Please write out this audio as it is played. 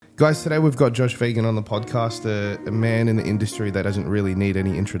Guys, today we've got Josh Vegan on the podcast, a man in the industry that doesn't really need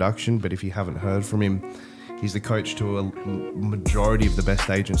any introduction, but if you haven't heard from him, he's the coach to a majority of the best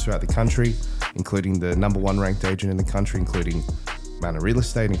agents throughout the country, including the number one ranked agent in the country, including Manor Real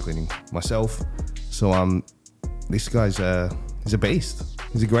Estate, including myself. So this guy's he's a beast.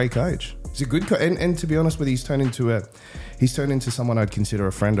 He's a great coach. He's a good coach. And to be honest with you, he's turned into someone I'd consider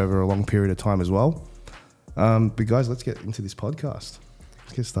a friend over a long period of time as well. But guys, let's get into this podcast.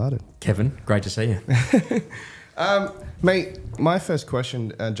 Let's get started. Kevin, great to see you. Mate, my first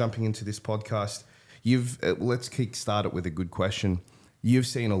question, jumping into this podcast, let's kickstart it with a good question. You've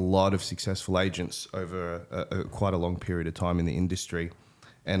seen a lot of successful agents over quite a long period of time in the industry,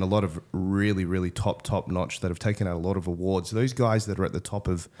 and a lot of really, really top notch that have taken out a lot of awards. Those guys that are at the top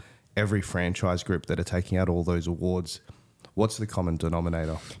of every franchise group that are taking out all those awards, what's the common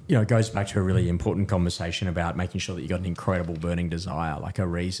denominator? You know, it goes back to a really important conversation about making sure that you've got an incredible burning desire, like a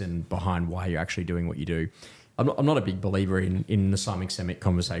reason behind why you're actually doing what you do. I'm not a big believer in the Simon Sinek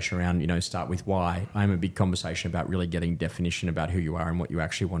conversation around, start with why. I'm a big conversation about really getting definition about who you are and what you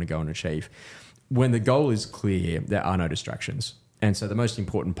actually want to go and achieve. When the goal is clear, there are no distractions. And so the most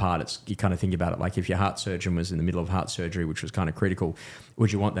important part, you kind of think about it like if your heart surgeon was in the middle of heart surgery, which was kind of critical,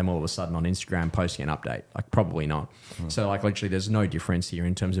 would you want them all of a sudden on Instagram posting an update? Like probably not. So like literally there's no difference here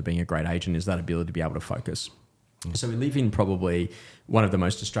in terms of being a great agent is that ability to be able to focus. So we live in probably one of the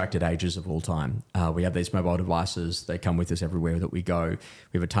most distracted ages of all time. We have these mobile devices. They come with us everywhere that we go.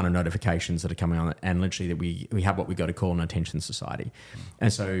 We have a ton of notifications that are coming on, and literally that we have what we got to call an attention society.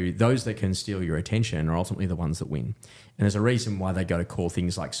 And so those that can steal your attention are ultimately the ones that win. And there's a reason why they go to call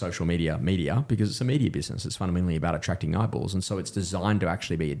things like social media, because it's a media business. It's fundamentally about attracting eyeballs. And so it's designed to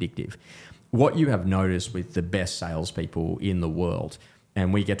actually be addictive. What you have noticed with the best salespeople in the world,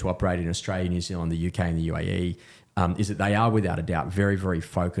 and we get to operate in Australia, New Zealand, the UK and the UAE, is that they are without a doubt very, very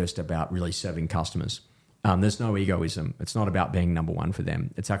focused about really serving customers. There's no egoism. It's not about being number one for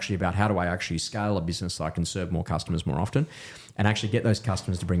them. It's actually about how do I actually scale a business so I can serve more customers more often and actually get those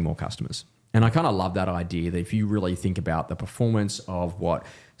customers to bring more customers. And I kind of love that idea that if you really think about the performance of what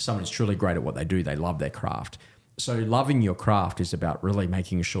someone is truly great at what they do, they love their craft. So loving your craft is about really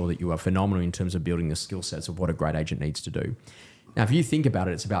making sure that you are phenomenal in terms of building the skill sets of what a great agent needs to do. Now, if you think about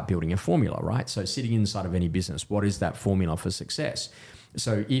it, it's about building a formula, right? So sitting inside of any business, what is that formula for success?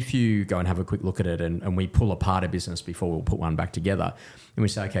 So if you go and have a quick look at it and we pull apart a business before we'll put one back together and we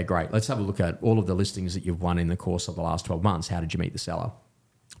say, okay, great, let's have a look at all of the listings that you've won in the course of the last 12 months. How did you meet the seller?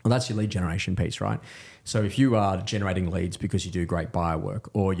 Well, that's your lead generation piece, right? So if you are generating leads because you do great buyer work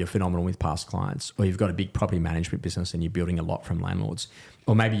or you're phenomenal with past clients or you've got a big property management business and you're building a lot from landlords,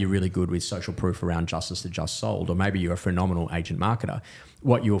 or maybe you're really good with social proof around justice to just sold, or maybe you're a phenomenal agent marketer,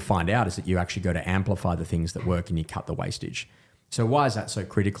 what you'll find out is that you actually go to amplify the things that work and you cut the wastage. So why is that so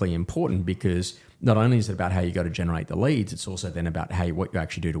critically important? Because not only is it about how you go to generate the leads, it's also then about what you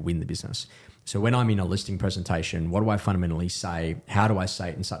actually do to win the business. So when I'm in a listing presentation, what do I fundamentally say? How do I say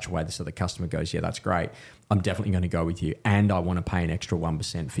it in such a way so the customer goes, yeah, that's great. I'm definitely going to go with you. And I want to pay an extra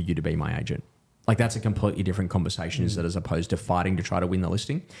 1% for you to be my agent. Like that's a completely different conversation as opposed to fighting to try to win the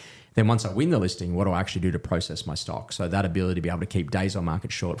listing. Then once I win the listing, what do I actually do to process my stock? So that ability to be able to keep days on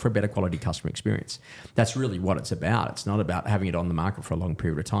market short for a better quality customer experience. That's really what it's about. It's not about having it on the market for a long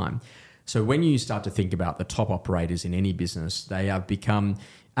period of time. So when you start to think about the top operators in any business, they have become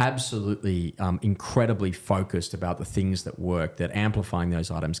absolutely incredibly focused about the things that work, that amplifying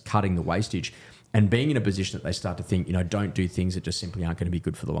those items, cutting the wastage, and being in a position that they start to think, don't do things that just simply aren't going to be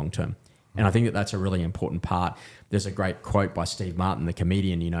good for the long term. And I think that that's a really important part. There's a great quote by Steve Martin, the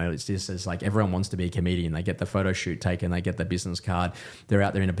comedian, it's just as like everyone wants to be a comedian. They get the photo shoot taken, they get the business card. They're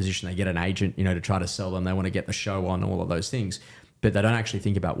out there in a position, they get an agent, to try to sell them. They want to get the show on, all of those things. But they don't actually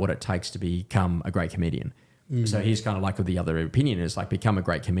think about what it takes to become a great comedian. So he's kind of like with the other opinion is like become a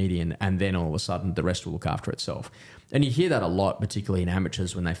great comedian and then all of a sudden the rest will look after itself. And you hear that a lot, particularly in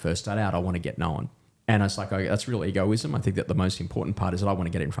amateurs when they first start out, I want to get known. And it's like, that's real egoism. I think that the most important part is that I want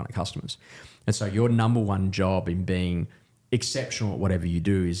to get in front of customers. And so your number one job in being exceptional at whatever you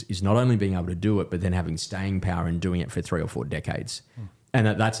do is not only being able to do it, but then having staying power and doing it for 3 or 4 decades. And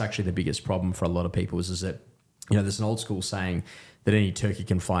that's actually the biggest problem for a lot of people is that, there's an old school saying that any turkey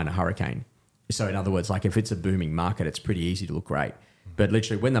can fly in a hurricane. So in other words, like if it's a booming market, it's pretty easy to look great. But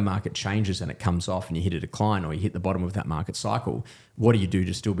literally when the market changes and it comes off and you hit a decline or you hit the bottom of that market cycle, what do you do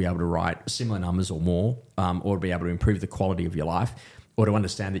to still be able to write similar numbers or more or be able to improve the quality of your life or to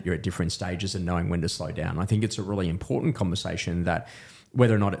understand that you're at different stages and knowing when to slow down? I think it's a really important conversation that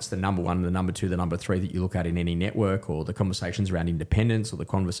whether or not it's the number one, the number two, the number three that you look at in any network or the conversations around independence or the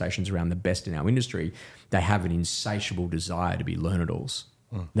conversations around the best in our industry, they have an insatiable desire to be learn-it-alls.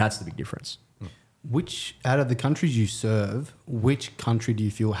 That's the big difference. Which, out of the countries you serve, which country do you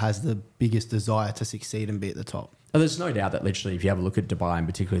feel has the biggest desire to succeed and be at the top? There's no doubt that literally, if you have a look at Dubai and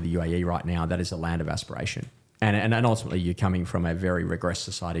particularly the UAE right now, that is a land of aspiration. And ultimately, you're coming from a very regressed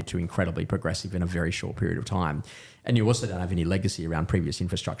society to incredibly progressive in a very short period of time. And you also don't have any legacy around previous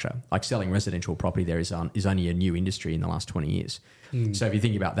infrastructure. Like selling residential property there is only a new industry in the last 20 years. So if you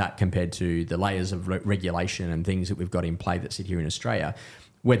think about that compared to the layers of regulation and things that we've got in play that sit here in Australia,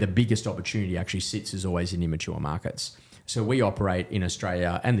 where the biggest opportunity actually sits is always in immature markets. So we operate in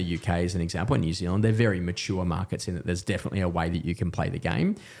Australia and the UK as an example, and New Zealand. They're very mature markets in that there's definitely a way that you can play the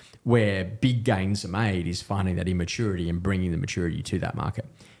game. Where big gains are made is finding that immaturity and bringing the maturity to that market.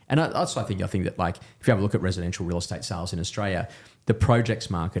 And also I think that like if you have a look at residential real estate sales in Australia, the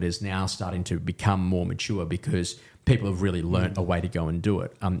projects market is now starting to become more mature because people have really learnt a way to go and do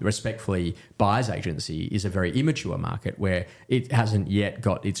it. Respectfully, buyer's agency is a very immature market where it hasn't yet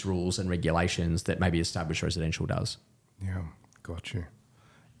got its rules and regulations that maybe established residential does. Yeah, got you.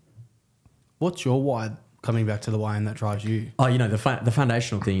 What's your why? Coming back to the why and that drives you. Oh, the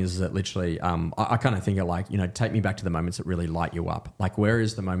foundational thing is that literally, I kind of think of like, take me back to the moments that really light you up. Like, where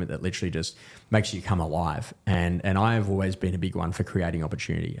is the moment that literally just makes you come alive? And I have always been a big one for creating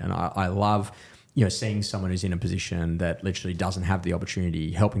opportunity. And I love, seeing someone who's in a position that literally doesn't have the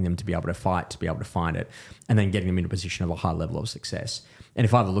opportunity, helping them to be able to fight, to be able to find it, and then getting them in a position of a high level of success. And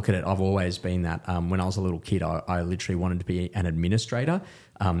if I have a look at it, I've always been that when I was a little kid, I literally wanted to be an administrator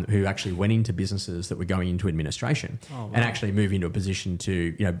who actually went into businesses that were going into administration and actually move into a position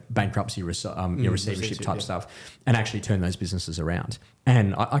to, bankruptcy, receivership type stuff and actually turn those businesses around.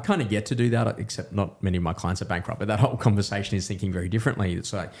 And I kind of get to do that, except not many of my clients are bankrupt, but that whole conversation is thinking very differently.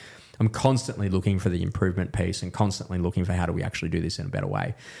 It's like, I'm constantly looking for the improvement piece and constantly looking for how do we actually do this in a better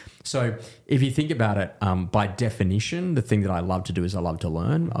way. So if you think about it, by definition, the thing that I love to do is I love to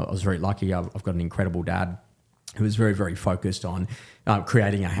learn. I was very lucky. I've got an incredible dad who was very, very focused on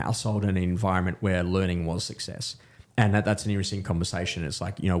creating a household and an environment where learning was success. And that's an interesting conversation. It's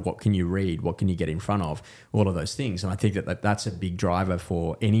like, what can you read? What can you get in front of? All of those things. And I think that's a big driver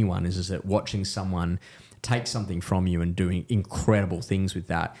for anyone is that watching someone take something from you and doing incredible things with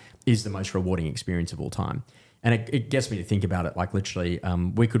that is the most rewarding experience of all time. And it gets me to think about it like literally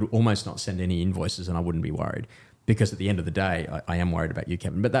we could almost not send any invoices and I wouldn't be worried because at the end of the day, I am worried about you,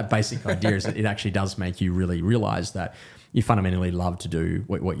 Kevin. But that basic idea is that it actually does make you really realize that you fundamentally love to do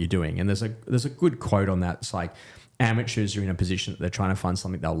what you're doing. And there's a good quote on that. It's like amateurs are in a position that they're trying to find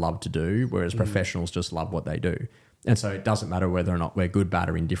something they'll love to do, whereas professionals just love what they do. And so it doesn't matter whether or not we're good, bad,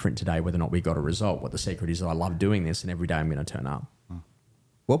 or indifferent today, whether or not we got a result. What the secret is that I love doing this and every day I'm going to turn up.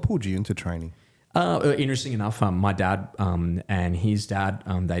 What pulled you into training? Interesting enough, my dad and his dad,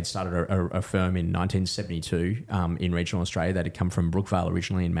 they'd started a firm in 1972 in regional Australia. They'd come from Brookvale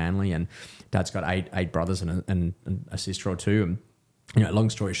originally in Manly, and Dad's got eight brothers and a sister or two. And long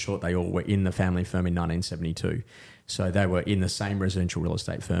story short, they all were in the family firm in 1972. So they were in the same residential real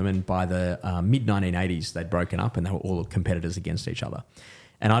estate firm, and by the mid-1980s, they'd broken up and they were all competitors against each other.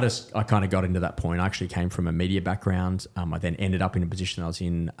 And I kind of got into that point. I actually came from a media background. I then ended up in a position I was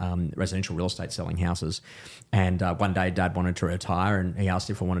in residential real estate selling houses. And one day Dad wanted to retire and he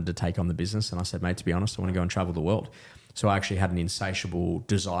asked if I wanted to take on the business. And I said, mate, to be honest, I want to go and travel the world. So I actually had an insatiable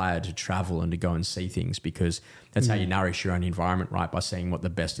desire to travel and to go and see things because that's how you nourish your own environment, right? By seeing what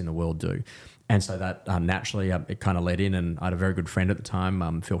the best in the world do. And so that naturally it kind of led in, and I had a very good friend at the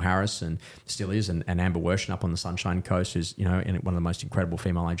time, Phil Harris, and still is, and Amber Wershen up on the Sunshine Coast, who's one of the most incredible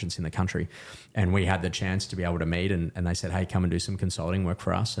female agents in the country. And we had the chance to be able to meet, and they said, hey, come and do some consulting work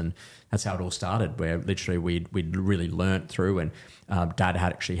for us. And that's how it all started, where literally we'd really learnt through. And Dad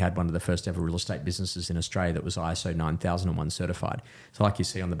had one of the first ever real estate businesses in Australia that was ISO 9001 certified. So like you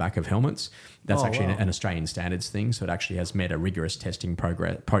see on the back of helmets, that's an Australian standards thing. So it actually has met a rigorous testing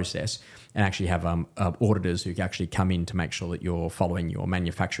process, and actually have auditors who actually come in to make sure that you're following your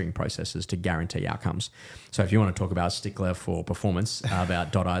manufacturing processes to guarantee outcomes. So if you want to talk about a stickler for performance,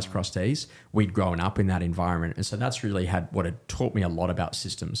 about dot I's cross T's, we'd grown up in that environment. And so that's really what had taught me a lot about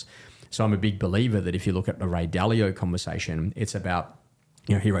systems. So I'm a big believer that if you look at the Ray Dalio conversation, it's about,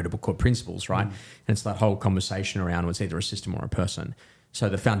 he wrote a book called Principles, right? And it's that whole conversation around it's either a system or a person. So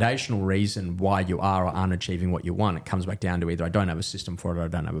the foundational reason why you are or aren't achieving what you want, it comes back down to either I don't have a system for it or I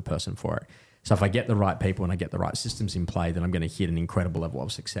don't have a person for it. So if I get the right people and I get the right systems in play, then I'm going to hit an incredible level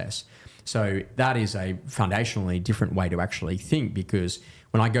of success. So that is a foundationally different way to actually think, because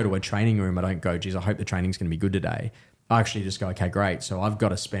when I go to a training room, I don't go, geez, I hope the training's going to be good today. I actually just go, okay, great. So I've got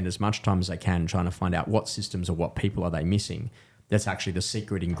to spend as much time as I can trying to find out what systems or what people are they missing. That's actually the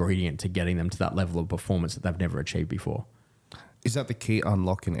secret ingredient to getting them to that level of performance that they've never achieved before. Is that the key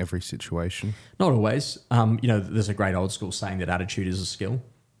unlock in every situation? Not always. There's a great old school saying that attitude is a skill.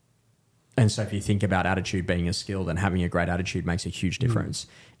 And so if you think about attitude being a skill, then having a great attitude makes a huge difference.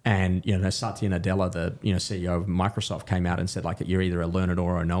 And, Satya Nadella, the CEO of Microsoft, came out and said, like, you're either a learn-it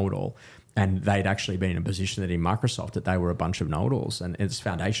or a know-it-all. And they'd actually been in a position that in Microsoft that they were a bunch of know-it-alls. And it's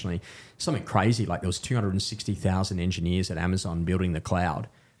foundationally something crazy. Like there was 260,000 engineers at Amazon building the cloud.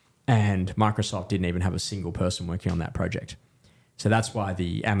 And Microsoft didn't even have a single person working on that project. So that's why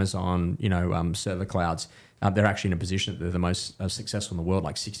the Amazon, server clouds, they're actually in a position that they're the most successful in the world.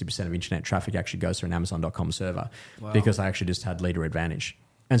 Like 60% of internet traffic actually goes through an Amazon.com server because they actually just had leader advantage.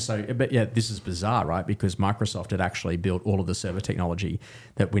 And so, but yeah, this is bizarre, right? Because Microsoft had actually built all of the server technology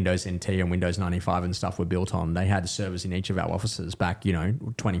that Windows NT and Windows 95 and stuff were built on. They had servers in each of our offices back,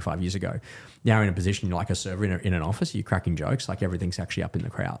 25 years ago. Now you're in a position, you're like a server in an office, you're cracking jokes, like everything's actually up in the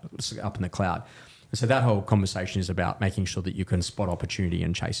cloud. So that whole conversation is about making sure that you can spot opportunity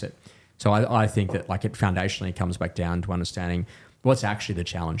and chase it. So I think that like it foundationally comes back down to understanding what's actually the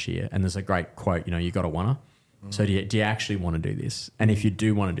challenge here. And there's a great quote, you got to wanna. So do you actually want to do this? And if you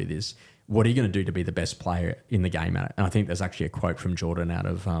do want to do this, what are you going to do to be the best player in the game at it? And I think there's actually a quote from Jordan out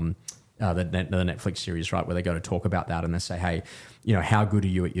of the Netflix series, right, where they go to talk about that and they say, hey, how good are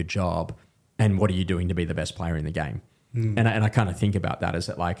you at your job and what are you doing to be the best player in the game? And I kind of think about that as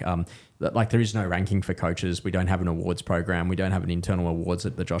that like there is no ranking for coaches. We don't have an awards program. We don't have an internal awards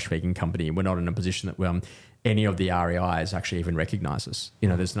at the Josh Fegan company. We're not in a position that any of the REIs actually even recognise us.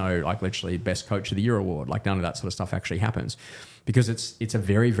 There's no like literally best coach of the year award. Like none of that sort of stuff actually happens because it's a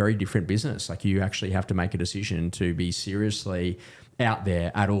very, very different business. Like you actually have to make a decision to be seriously out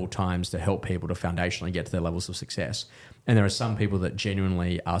there at all times to help people to foundationally get to their levels of success. And there are some people that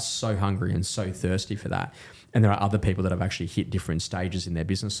genuinely are so hungry and so thirsty for that. And there are other people that have actually hit different stages in their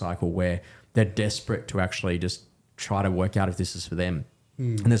business cycle where they're desperate to actually just try to work out if this is for them.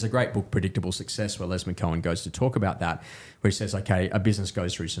 And there's a great book, Predictable Success, where Les McCowan goes to talk about that, where he says, okay, a business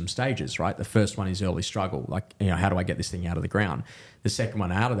goes through some stages, right? The first one is early struggle. Like, how do I get this thing out of the ground? The second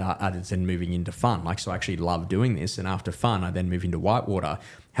one out of that is then moving into fun. Like, so I actually love doing this. And after fun, I then move into whitewater.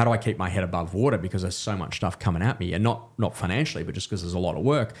 How do I keep my head above water? Because there's so much stuff coming at me and not financially, but just because there's a lot of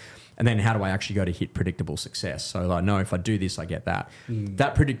work. And then how do I actually go to hit predictable success? So I know if I do this, I get that.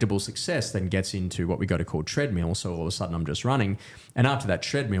 That predictable success then gets into what we go to call treadmill. So all of a sudden I'm just running. And after that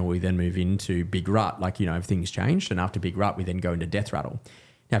treadmill, we then move into big rut. Like, if things changed. And after big rut, we then go into death rattle.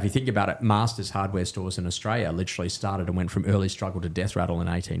 Now, if you think about it, Masters hardware stores in Australia literally started and went from early struggle to death rattle in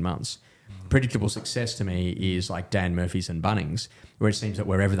 18 months. Predictable success to me is like Dan Murphy's and Bunnings, where it seems that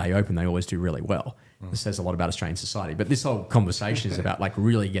wherever they open, they always do really well. This says a lot about Australian society. But this whole conversation is about like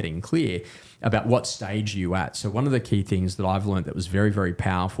really getting clear about what stage you're at. So one of the key things that I've learned that was very, very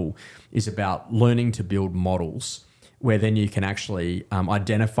powerful is about learning to build models where then you can actually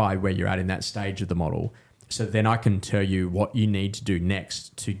identify where you're at in that stage of the model. So then I can tell you what you need to do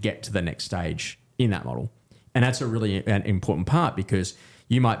next to get to the next stage in that model. And that's a really important part because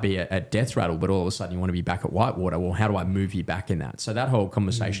you might be at death rattle, but all of a sudden you want to be back at whitewater. Well, how do I move you back in that? So that whole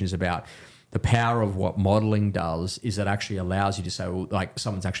conversation is about the power of what modeling does is it actually allows you to say, well, like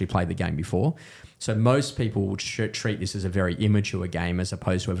someone's actually played the game before. So most people would treat this as a very immature game as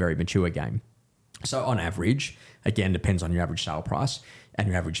opposed to a very mature game. So on average, again, depends on your average sale price and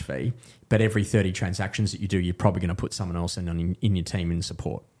your average fee, but every 30 transactions that you do, you're probably going to put someone else in your team in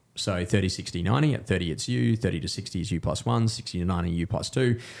support. So 30, 60, 90. At 30, it's you. 30 to 60 is you plus one. 60 to 90, you plus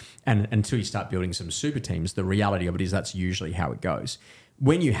two. And until you start building some super teams, the reality of it is that's usually how it goes.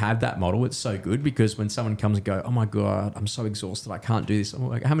 When you have that model, it's so good because when someone comes and go, oh my God, I'm so exhausted, I can't do this. I'm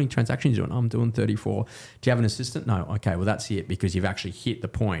like, how many transactions are you doing? Oh, I'm doing 34. Do you have an assistant? No. Okay, well, that's it because you've actually hit the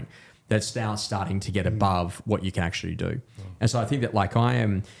point that's now starting to get above what you can actually do. And so I think that like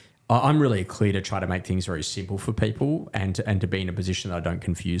I'm really clear to try to make things very simple for people and to be in a position that I don't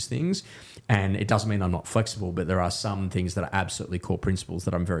confuse things. And it doesn't mean I'm not flexible, but there are some things that are absolutely core principles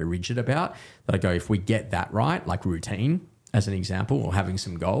that I'm very rigid about that I go, if we get that right, like routine as an example, or having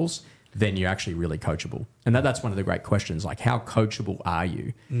some goals, then you're actually really coachable. And that's one of the great questions, like how coachable are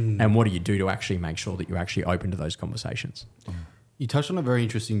you? And what do you do to actually make sure that you're actually open to those conversations? You touched on a very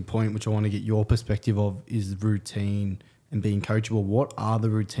interesting point, which I want to get your perspective of, is routine and being coachable. What are the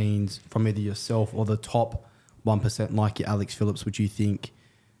routines from either yourself or the top 1% like your Alex Phillips, which you think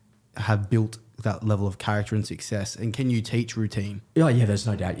have built that level of character and success? And can you teach routine? Oh, yeah, there's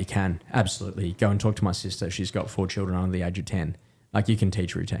no doubt you can. Absolutely. Go and talk to my sister. She's got 4 children under the age of 10. Like you can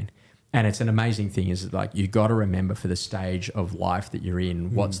teach routine. And it's an amazing thing is like you got to remember for the stage of life that you're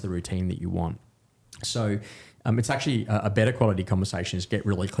in, what's the routine that you want. So It's actually a better quality conversation is get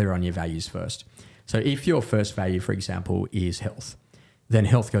really clear on your values first. So if your first value, for example, is health, then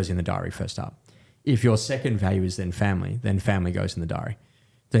health goes in the diary first up. If your second value is then family goes in the diary.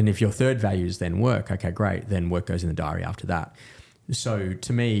 Then if your third value is then work, okay, great, then work goes in the diary after that. So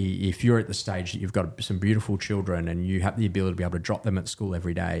to me, if you're at the stage that you've got some beautiful children and you have the ability to be able to drop them at school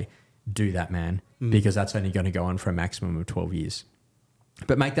every day, do that, man, because that's only going to go on for a maximum of 12 years.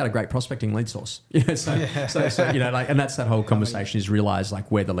 But make that a great prospecting lead source. You know, so you know, like, and that's that whole conversation is realize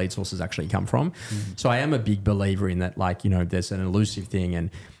like where the lead sources actually come from. So I am a big believer in that, like, you know, there's an elusive thing, and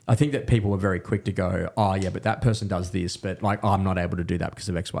I think that people are very quick to go, oh yeah, but that person does this, but like I'm not able to do that because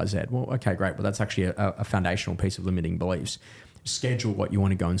of X, Y, Z. Well, okay, great. Well, that's actually a foundational piece of limiting beliefs. Schedule what you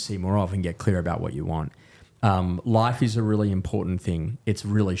want to go and see more of, and get clear about what you want. Life is a really important thing. It's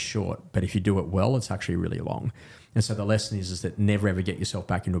really short, but if you do it well, it's actually really long. And so the lesson is that never ever get yourself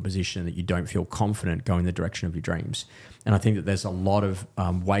back into a position that you don't feel confident going the direction of your dreams. And I think that there's a lot of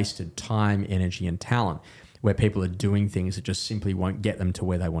wasted time, energy, and talent where people are doing things that just simply won't get them to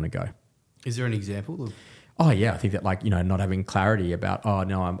where they want to go. Is there an example of? Oh yeah, I think that, like, you know, not having clarity about, oh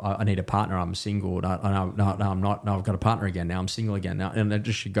no, I need a partner, I'm single. No, I'm not. No, I've got a partner again. Now I'm single again. Now, and they're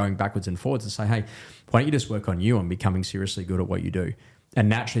just going backwards and forwards and say, hey, why don't you just work on you and becoming seriously good at what you do? And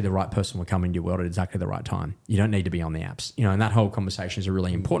naturally, the right person will come into your world at exactly the right time. You don't need to be on the apps, you know. And that whole conversation is a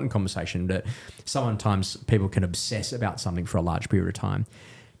really important conversation. That sometimes people can obsess about something for a large period of time.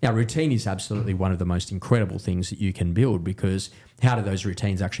 Now, routine is absolutely one of the most incredible things that you can build, because how do those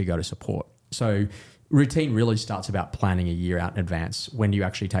routines actually go to support? So routine really starts about planning a year out in advance. When do you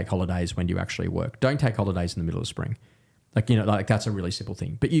actually take holidays? When do you actually work? Don't take holidays in the middle of spring. Like, you know, like that's a really simple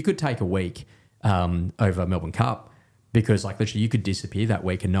thing. But you could take a week over Melbourne Cup, because like literally you could disappear that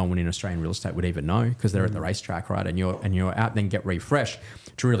week and no one in Australian real estate would even know, because they're at the racetrack, right? And you're out, then get refreshed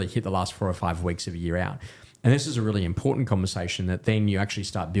to really hit the last 4 or 5 weeks of a year out. And this is a really important conversation that then you actually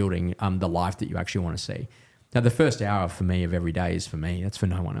start building the life that you actually want to see. Now, the first hour for me of every day is for me. That's for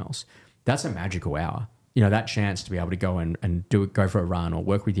no one else. That's a magical hour. You know, that chance to be able to go and go for a run or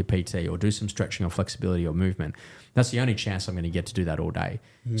work with your PT or do some stretching or flexibility or movement. That's the only chance I'm going to get to do that all day.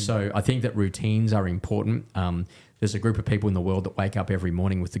 So I think that routines are important. There's a group of people in the world that wake up every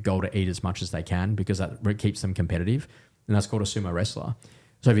morning with the goal to eat as much as they can, because that keeps them competitive. And that's called a sumo wrestler.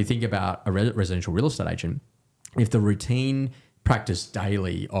 So if you think about a residential real estate agent, if the routine practice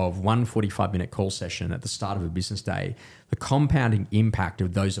daily of 1 45-minute call session at the start of a business day, the compounding impact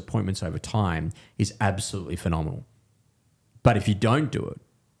of those appointments over time is absolutely phenomenal. But if you don't do it,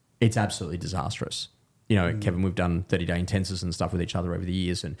 it's absolutely disastrous. You know, Kevin, we've done 30-day intensives and stuff with each other over the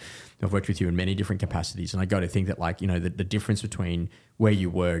years, and I've worked with you in many different capacities. And I go to think that, like, you know, the difference between where you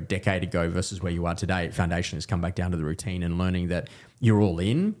were a decade ago versus where you are today at Foundation has come back down to the routine and learning that you're all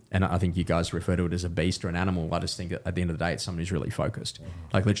in. And I think you guys refer to it as a beast or an animal. I just think that at the end of the day, it's someone who's really focused.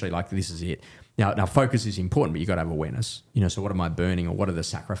 Like literally, like this is it. Now focus is important, but you got to have awareness. You know, so what am I burning, or what are the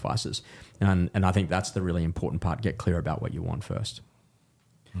sacrifices? And I think that's the really important part. Get clear about what you want first.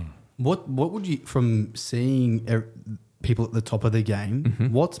 What would you, from seeing people at the top of the game,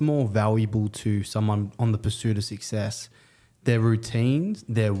 what's more valuable to someone on the pursuit of success? Their routines,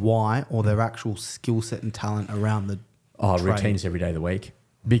 their why, or their actual skill set and talent around the trade? Routines every day of the week.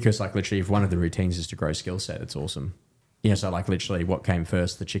 Because like literally, if one of the routines is to grow skill set, it's awesome. You know, so like literally what came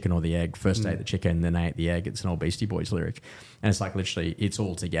first, the chicken or the egg? First they ate the chicken, then they ate the egg. It's an old Beastie Boys lyric. And it's like literally, it's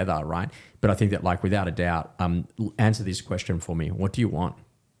all together, right? But I think that, like, without a doubt, answer this question for me. What do you want?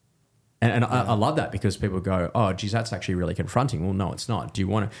 And I love that, because people go, oh, geez, that's actually really confronting. Well, no, it's not. Do you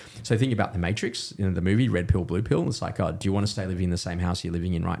want to? So think about The Matrix, you know, the movie, Red Pill, Blue Pill. It's like, oh, do you want to stay living in the same house you're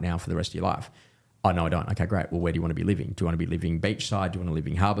living in right now for the rest of your life? Oh, no, I don't. Okay, great. Well, where do you want to be living? Do you want to be living beachside? Do you want to live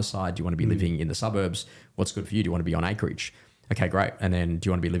in harbourside? Do you want to be living in the suburbs? What's good for you? Do you want to be on acreage? Okay, great. And then do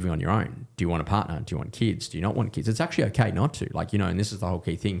you want to be living on your own? Do you want a partner? Do you want kids? Do you not want kids? It's actually okay not to. Like, you know, and this is the whole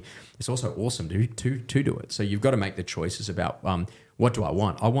key thing. It's also awesome to do it. So you've got to make the choices about what do I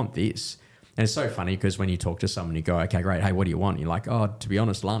want? I want this. And it's so funny, because when you talk to someone, you go, okay, great. Hey, what do you want? You're like, oh, to be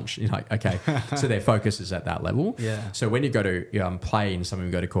honest, lunch. You're like, okay. So their focus is at that level. Yeah. So when you go to play in something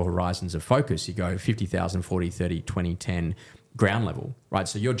we go to call horizons of focus, you go 50,000, 40, 30, 20, 10 ground level, right?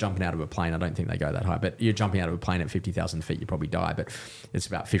 So you're jumping out of a plane. I don't think they go that high, but you're jumping out of a plane at 50,000 feet, you probably die, but it's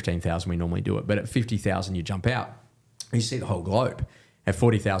about 15,000 we normally do it. But at 50,000, you jump out, you see the whole globe. At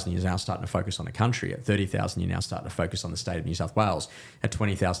 40,000, you're now starting to focus on a country. At 30,000, you're now starting to focus on the state of New South Wales. At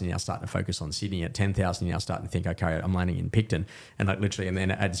 20,000, you're now starting to focus on Sydney. At 10,000, you're now starting to think, okay, I'm landing in Picton. And like literally, and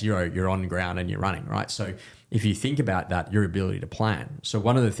then at 0, you're on the ground and you're running, right? So if you think about that, your ability to plan. So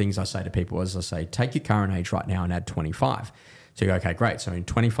one of the things I say to people is I say, take your current age right now and add 25. So you go, okay, great. So in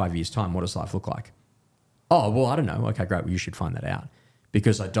 25 years' time, what does life look like? Oh, well, I don't know. Okay, great. Well, you should find that out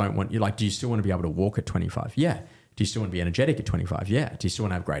because I don't want you. Like, do you still want to be able to walk at 25? Yeah. Do you still want to be energetic at 25? Yeah. Do you still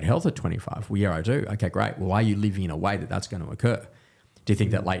want to have great health at 25? Well, yeah, I do. Okay, great. Well, are you living in a way that that's going to occur? Do you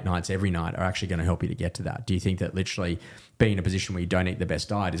think that late nights every night are actually going to help you to get to that? Do you think that literally being in a position where you don't eat the best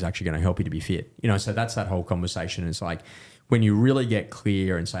diet is actually going to help you to be fit? You know, so that's that whole conversation. It's like when you really get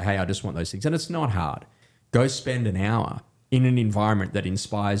clear and say, hey, I just want those things. And it's not hard. Go spend an hour in an environment that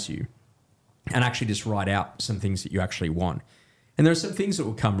inspires you and actually just write out some things that you actually want. And there are some things that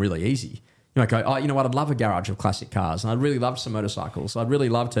will come really easy. You might go, oh, you know what? I'd love a garage of classic cars, and I'd really love some motorcycles. I'd really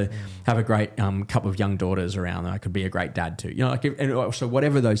love to have a great couple of young daughters around that I could be a great dad to. You know, like, and so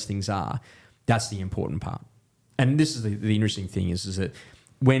whatever those things are, that's the important part. And this is the interesting thing is that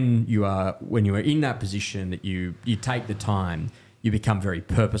when you are in that position that you take the time, you become very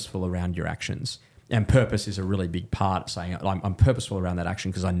purposeful around your actions. And purpose is a really big part of saying I'm purposeful around that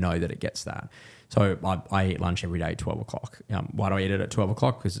action because I know that it gets that. So I eat lunch every day at 12 o'clock. Why do I eat it at 12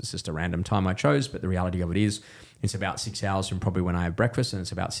 o'clock? Because it's just a random time I chose. But the reality of it is it's about 6 hours from probably when I have breakfast and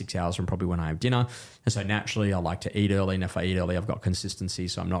it's about 6 hours from probably when I have dinner. And so naturally I like to eat early. And if I eat early, I've got consistency.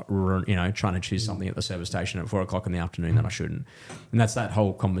 So I'm not, trying to choose something at the service station at 4 o'clock in the afternoon that I shouldn't. And that's that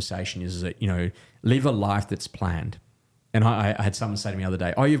whole conversation is that, live a life that's planned. And I had someone say to me the other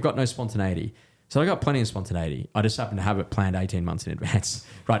day, oh, you've got no spontaneity. So I got plenty of spontaneity. I just happen to have it planned 18 months in advance,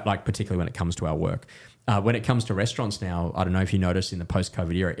 right? Like particularly when it comes to our work. When it comes to restaurants now, I don't know if you noticed in the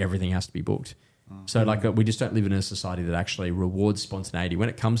post-COVID era, everything has to be booked. So like we just don't live in a society that actually rewards spontaneity when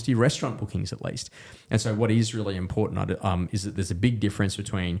it comes to your restaurant bookings at least. And so what is really important is that there's a big difference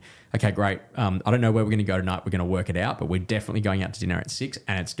between, okay, great, I don't know where we're going to go tonight, we're going to work it out, but we're definitely going out to dinner at 6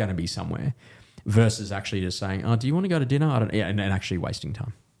 and it's going to be somewhere versus actually just saying, oh, do you want to go to dinner? And actually wasting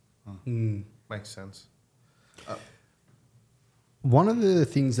time. Makes sense. One of the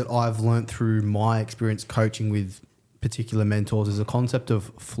things that I've learned through my experience coaching with particular mentors is a concept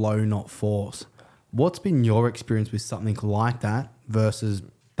of flow, not force. What's been your experience with something like that versus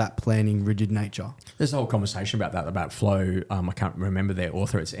that planning, rigid nature? There's a whole conversation about that, about flow. I can't remember their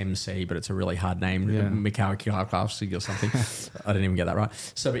author. It's MC, but it's a really hard name. Yeah. Mikhail Kiyosaki or something. I didn't even get that right.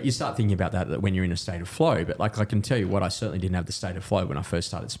 So, but you start thinking about that when you're in a state of flow. But like I can tell you what, I certainly didn't have the state of flow when I first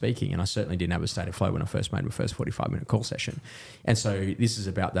started speaking. And I certainly didn't have a state of flow when I first made my first 45-minute call session. And so this is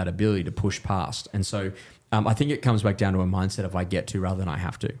about that ability to push past. And so I think it comes back down to a mindset of I get to rather than I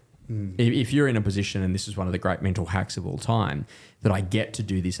have to. If you're in a position, and this is one of the great mental hacks of all time, that I get to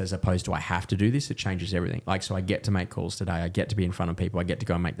do this as opposed to I have to do this, it changes everything. Like, so I get to make calls today. I get to be in front of people. I get to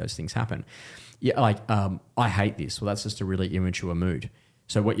go and make those things happen. Yeah, like I hate this. Well, that's just a really immature mood.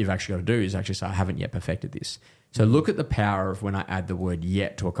 So what you've actually got to do is actually say, I haven't yet perfected this. So look at the power of when I add the word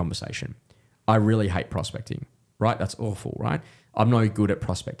yet to a conversation. I really hate prospecting, right? That's awful, right? I'm no good at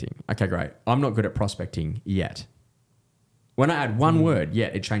prospecting. Okay, great. I'm not good at prospecting yet. When I add one word,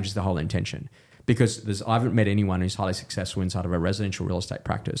 yet, it changes the whole intention because I haven't met anyone who's highly successful inside of a residential real estate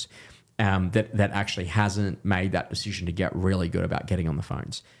practice that actually hasn't made that decision to get really good about getting on the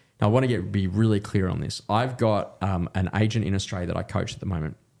phones. Now, I want to be really clear on this. I've got an agent in Australia that I coach at the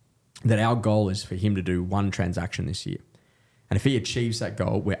moment that our goal is for him to do one transaction this year. And if he achieves that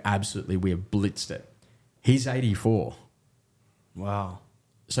goal, we have blitzed it. He's 84. Wow.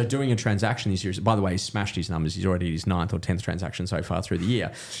 So doing a transaction this year, by the way, he's smashed his numbers. He's already at his 9th or 10th transaction so far through the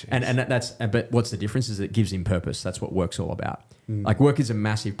year. But what's the difference is it gives him purpose. That's what work's all about. Like work is a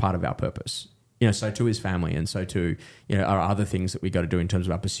massive part of our purpose. So too is family, and so too, are other things that we got to do in terms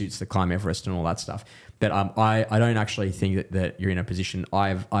of our pursuits, the climb Everest and all that stuff. But I don't actually think that you're in a position.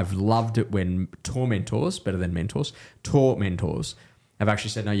 I've loved it when tour mentors have actually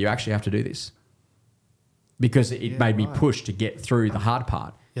said, no, you actually have to do this. Because it made me push to get through the hard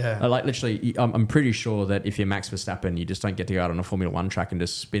part. Yeah. Like literally, I'm pretty sure that if you're Max Verstappen, you just don't get to go out on a Formula One track and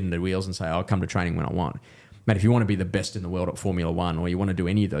just spin the wheels and say, I'll come to training when I want. Mate, if you want to be the best in the world at Formula One or you want to do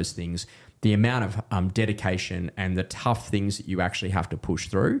any of those things, the amount of dedication and the tough things that you actually have to push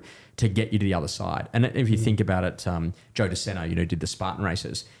through to get you to the other side. And if you think about it, Joe DeSena, did the Spartan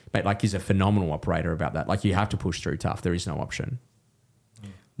races, but like he's a phenomenal operator about that. Like you have to push through tough. There is no option.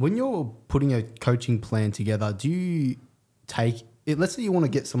 When you're putting a coaching plan together, do you take it? Let's say you want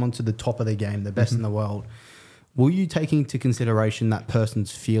to get someone to the top of their game, the best in the world. Will you take into consideration that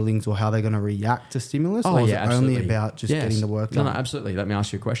person's feelings or how they're going to react to stimulus? Oh, or is yeah, it absolutely. only about just getting the work done? No, absolutely. Let me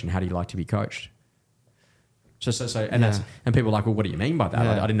ask you a question. How do you like to be coached? And people are like, well, what do you mean by that?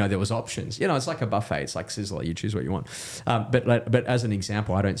 Yeah. I didn't know there was options. It's like a buffet. It's like Sizzler. You choose what you want. But as an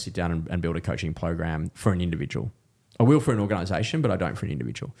example, I don't sit down and build a coaching program for an individual. I will for an organisation, but I don't for an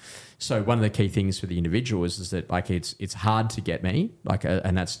individual. So one of the key things for the individual is that like it's hard to get me,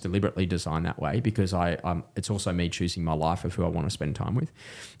 and that's deliberately designed that way because it's also me choosing my life of who I want to spend time with,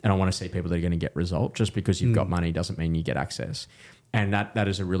 and I want to see people that are going to get result. Just because you've got money doesn't mean you get access, and that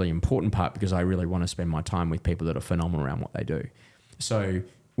is a really important part because I really want to spend my time with people that are phenomenal around what they do. So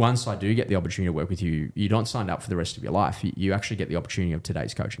once I do get the opportunity to work with you, you're not signed up for the rest of your life. You actually get the opportunity of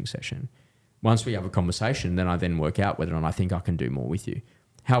today's coaching session. Once we have a conversation, then I then work out whether or not I think I can do more with you.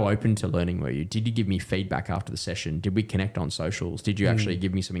 How open to learning were you? Did you give me feedback after the session? Did we connect on socials? Did you actually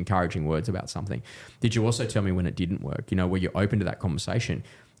give me some encouraging words about something? Did you also tell me when it didn't work? Were you open to that conversation?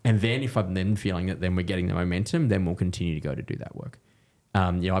 And then if I'm then feeling that then we're getting the momentum, then we'll continue to go to do that work.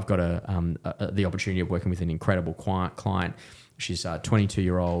 I've got the opportunity of working with an incredible client. She's a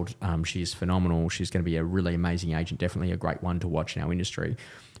 22-year-old. She's phenomenal. She's going to be a really amazing agent, definitely a great one to watch in our industry.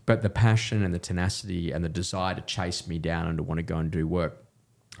 But the passion and the tenacity and the desire to chase me down and to want to go and do work,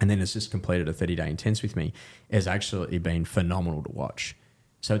 and then has just completed a 30-day intense with me, has actually been phenomenal to watch.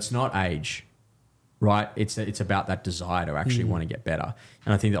 So it's not age, right? It's about that desire to actually want to get better.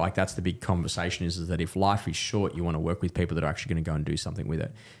 And I think that that's the big conversation is that if life is short, you want to work with people that are actually going to go and do something with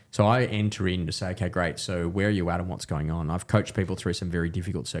it. So I enter in to say, okay, great. So where are you at and what's going on? I've coached people through some very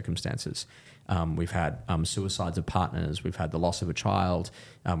difficult circumstances. We've had suicides of partners. We've had the loss of a child.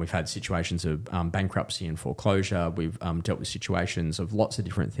 We've had situations of bankruptcy and foreclosure. We've dealt with situations of lots of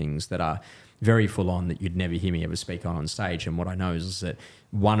different things that are very full on that you'd never hear me ever speak on stage. And what I know is that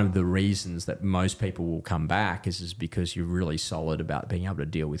one of the reasons that most people will come back is because you're really solid about being able to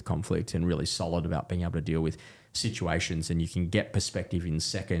deal with conflict and really solid about being able to deal with situations, and you can get perspective in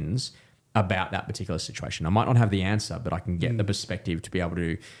seconds about that particular situation. I might not have the answer, but I can get the perspective to be able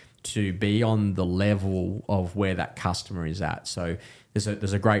to be on the level of where that customer is at. So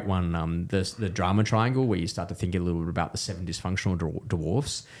there's a great one, the drama triangle, where you start to think a little bit about the 7 dysfunctional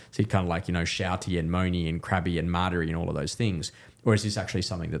dwarfs. So you kind of shouty and moany and crabby and martyry and all of those things. Or is this actually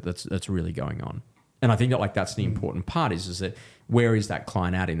something that's really going on? And I think that that's the important part is that where is that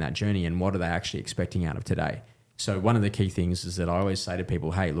client at in that journey and what are they actually expecting out of today? So one of the key things is that I always say to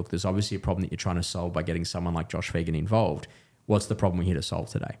people, hey, look, there's obviously a problem that you're trying to solve by getting someone like Josh Phegan involved. What's the problem we're here to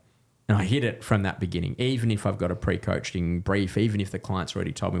solve today? And I hit it from that beginning. Even if I've got a pre-coaching brief, even if the client's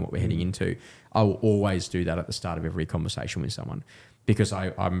already told me what we're heading into, I will always do that at the start of every conversation with someone because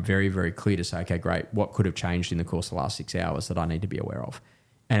I'm very, very clear to say, okay, great, what could have changed in the course of the last 6 hours that I need to be aware of?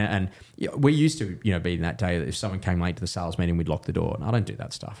 And we used to, be in that day that if someone came late to the sales meeting, we'd lock the door. And I don't do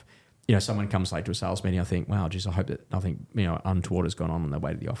that stuff. Someone comes late to a sales meeting, I think, wow, geez, I hope that nothing, untoward has gone on their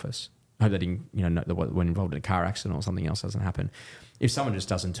way to the office. I hope they didn't, when involved in a car accident or something else doesn't happen. If someone just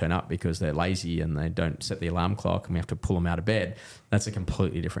doesn't turn up because they're lazy and they don't set the alarm clock and we have to pull them out of bed, that's a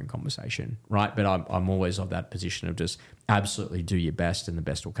completely different conversation, right? But I'm always of that position of just absolutely do your best and the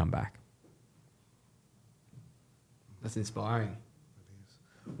best will come back. That's inspiring.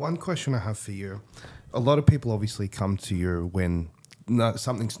 One question I have for you. A lot of people obviously come to you when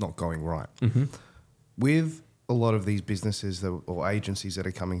something's not going right. Mm-hmm. With a lot of these businesses or agencies that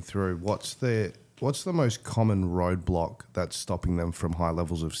are coming through, what's the most common roadblock that's stopping them from high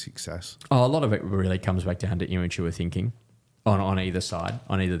levels of success? A lot of it really comes back down to immature thinking on either side,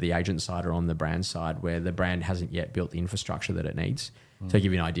 on either the agent side or on the brand side, where the brand hasn't yet built the infrastructure that it needs. To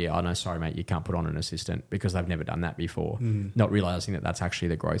give you an idea, no, sorry, mate, you can't put on an assistant because they've never done that before, not realising that that's actually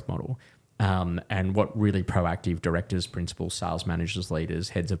the growth model. And what really proactive directors, principals, sales managers, leaders,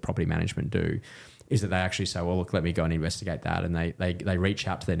 heads of property management do is that they actually say, well, look, let me go and investigate that. And they reach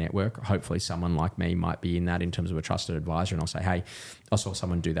out to their network. Hopefully someone like me might be in that in terms of a trusted advisor. And I'll say, hey, I saw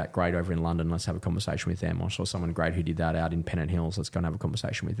someone do that great over in London. Let's have a conversation with them. I saw someone great who did that out in Pennant Hills. Let's go and have a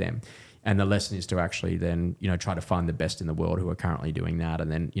conversation with them. And the lesson is to actually then, try to find the best in the world who are currently doing that and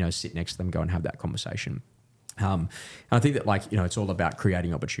then, sit next to them, go and have that conversation. And I think that it's all about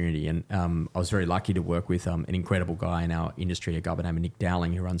creating opportunity. And I was very lucky to work with an incredible guy in our industry, a guy by the name of Nick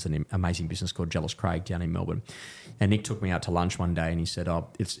Dowling, who runs an amazing business called Jealous Craig down in Melbourne. And Nick took me out to lunch one day and he said,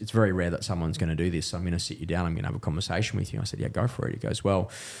 it's very rare that someone's going to do this. So I'm going to sit you down. I'm going to have a conversation with you. I said, yeah, go for it. He goes, well,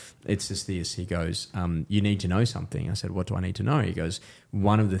 it's just this. He goes, you need to know something. I said, what do I need to know? He goes,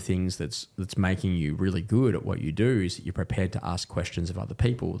 one of the things that's making you really good at what you do is that you're prepared to ask questions of other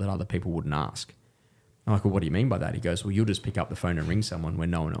people that other people wouldn't ask. I'm like, well, what do you mean by that? He goes, well, you'll just pick up the phone and ring someone when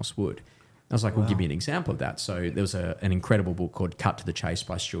no one else would. I was like, well, give me an example of that. So there was an incredible book called Cut to the Chase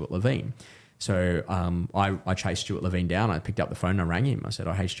by Stuart Levine. So I chased Stuart Levine down. I picked up the phone and I rang him. I said,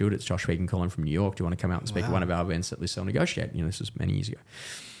 oh, hey, Stuart, it's Josh Phegan calling from New York. Do you want to come out and speak at one of our events at List Sell Negotiate? This was many years ago.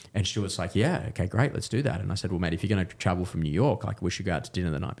 And Stuart's like, yeah, okay, great, let's do that. And I said, well, mate, if you're going to travel from New York, like, we should go out to dinner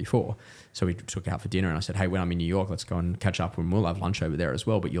the night before. So we took out for dinner, and I said, hey, when I'm in New York, let's go and catch up, and we'll have lunch over there as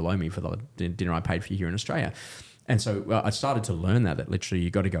well, but you'll owe me for the dinner I paid for you here in Australia. And so I started to learn that literally you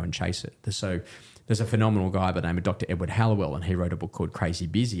got to go and chase it. So there's a phenomenal guy by the name of Dr. Edward Hallowell, and he wrote a book called Crazy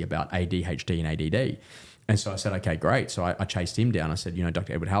Busy about ADHD and ADD. And so I said, okay, great. So I chased him down. I said,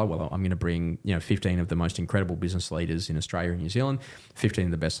 Dr. Edward Hallowell, I'm going to bring, 15 of the most incredible business leaders in Australia and New Zealand, 15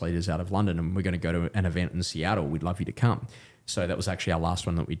 of the best leaders out of London, and we're going to go to an event in Seattle. We'd love you to come. So that was actually our last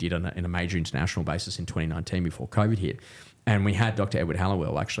one that we did on a major international basis in 2019 before COVID hit. And we had Dr. Edward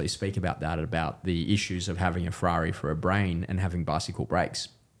Hallowell actually speak about that, about the issues of having a Ferrari for a brain and having bicycle brakes,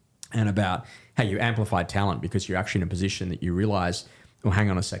 and about how you amplify talent because you're actually in a position that you realize, well,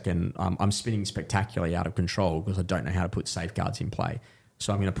 hang on a second, I'm spinning spectacularly out of control because I don't know how to put safeguards in play.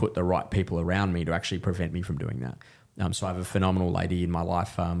 So I'm going to put the right people around me to actually prevent me from doing that. So I have a phenomenal lady in my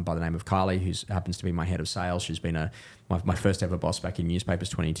life by the name of Kylie, who happens to be my head of sales. She's been my first ever boss back in newspapers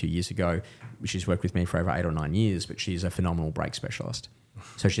 22 years ago. She's worked with me for over 8 or 9 years, but she's a phenomenal brake specialist.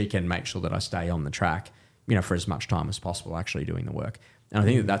 So she can make sure that I stay on the track, for as much time as possible actually doing the work. And I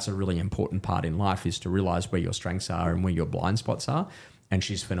think that that's a really important part in life, is to realize where your strengths are and where your blind spots are. And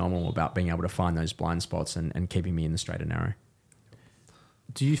she's phenomenal about being able to find those blind spots and keeping me in the straight and narrow.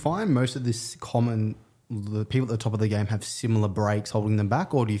 Do you find most of this common, the people at the top of the game have similar breaks holding them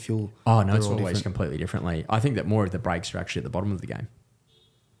back, or do you feel... Oh, no, it's always completely differently. I think that more of the breaks are actually at the bottom of the game.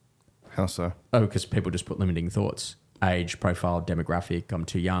 How so? Oh, because people just put limiting thoughts. Age, profile, demographic, I'm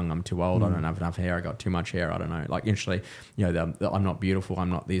too young, I'm too old, I don't have enough hair, I got too much hair, I don't know. Like, initially, I'm not beautiful,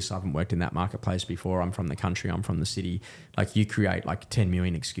 I'm not this, I haven't worked in that marketplace before, I'm from the country, I'm from the city. Like, you create like 10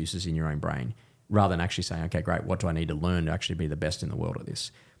 million excuses in your own brain rather than actually saying, okay, great, what do I need to learn to actually be the best in the world at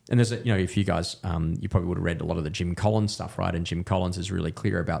this? And there's if you guys, you probably would have read a lot of the Jim Collins stuff, right? And Jim Collins is really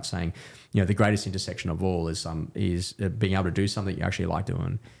clear about saying, the greatest intersection of all is being able to do something you actually like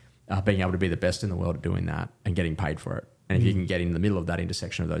doing, being able to be the best in the world at doing that, and getting paid for it. And if you can get in the middle of that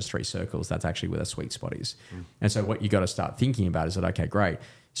intersection of those three circles, that's actually where the sweet spot is. And so what you got to start thinking about is that, okay, great,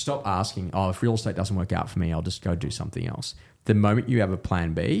 stop asking, if real estate doesn't work out for me, I'll just go do something else. The moment you have a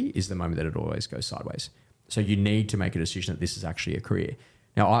plan B is the moment that it always goes sideways. So you need to make a decision that this is actually a career.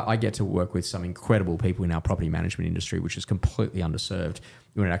 Now, I get to work with some incredible people in our property management industry, which is completely underserved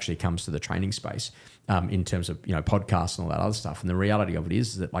when it actually comes to the training space, in terms of podcasts and all that other stuff. And the reality of it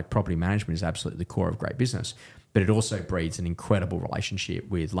is that, like, property management is absolutely the core of great business, but it also breeds an incredible relationship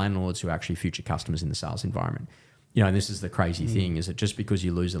with landlords who are actually future customers in the sales environment. And this is the crazy thing, is that just because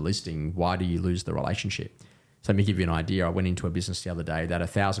you lose a listing, why do you lose the relationship? So let me give you an idea. I went into a business the other day that had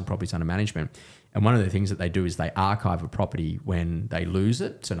 1,000 properties under management. And one of the things that they do is they archive a property when they lose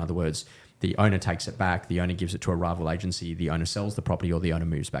it. So in other words, the owner takes it back, the owner gives it to a rival agency, the owner sells the property, or the owner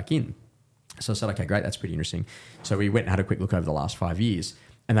moves back in. So I said, okay, great, that's pretty interesting. So we went and had a quick look over the last 5 years,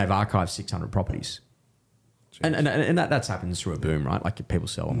 and they've archived 600 properties. And that's happens through a boom, right? Like, people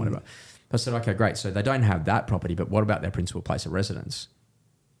sell and whatever. I said, okay, great. So they don't have that property, but what about their principal place of residence?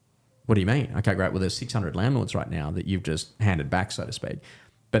 What do you mean? Okay, great. Well, there's 600 landlords right now that you've just handed back, so to speak.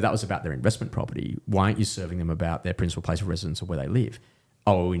 But that was about their investment property. Why aren't you serving them about their principal place of residence or where they live?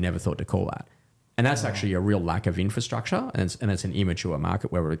 Oh, we never thought to call that. And that's actually a real lack of infrastructure, and it's an immature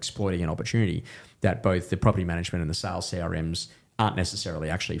market where we're exploiting an opportunity that both the property management and the sales CRMs aren't necessarily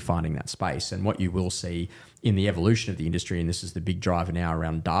actually finding that space. And what you will see in the evolution of the industry, and this is the big driver now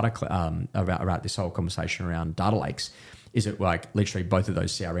around data, about this whole conversation around data lakes, is that, like, literally both of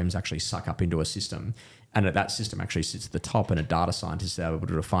those CRMs actually suck up into a system, and that system actually sits at the top, and a data scientist is able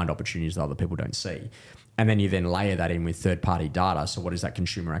to find opportunities that other people don't see. And then you then layer that in with third-party data. So what is that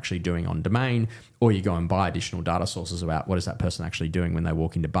consumer actually doing on domain? Or you go and buy additional data sources about what is that person actually doing when they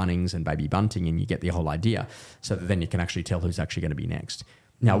walk into Bunnings and Baby Bunting, and you get the whole idea, so that then you can actually tell who's actually going to be next.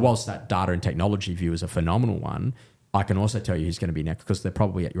 Now, whilst that data and technology view is a phenomenal one, I can also tell you who's going to be next, because they're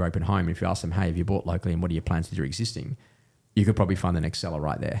probably at your open home. If you ask them, hey, have you bought locally and what are your plans with your existing? You could probably find the next seller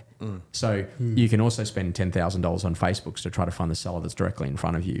right there. So you can also spend $10,000 on Facebook to try to find the seller that's directly in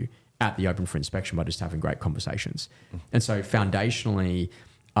front of you at the open for inspection by just having great conversations. And so foundationally,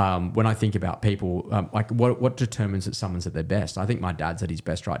 when I think about people, like what determines that someone's at their best? I think my dad's at his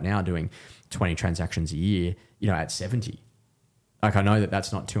best right now doing 20 transactions a year, at 70. Like, I know that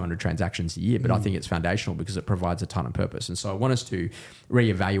that's not 200 transactions a year, but I think it's foundational because it provides a ton of purpose. And so I want us to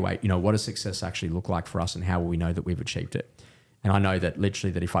reevaluate, what does success actually look like for us, and how will we know that we've achieved it? And I know that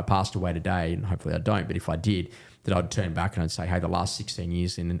literally that if I passed away today, and hopefully I don't, but if I did, that I'd turn back and I'd say, hey, the last 16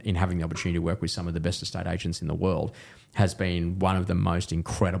 years in having the opportunity to work with some of the best estate agents in the world has been one of the most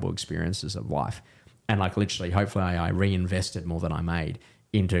incredible experiences of life. And like, literally, hopefully I reinvested more than I made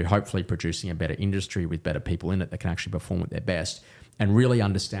into hopefully producing a better industry with better people in it that can actually perform at their best and really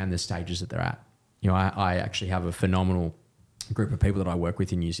understand the stages that they're at. You know, I actually have a phenomenal group of people that I work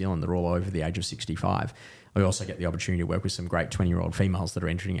with in New Zealand that are all over the age of 65. I also get the opportunity to work with some great 20-year-old females that are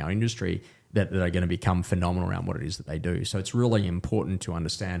entering our industry that are going to become phenomenal around what it is that they do. So it's really important to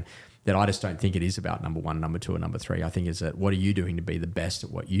understand that I just don't think it is about number one, number two, or number three. I think it's that what are you doing to be the best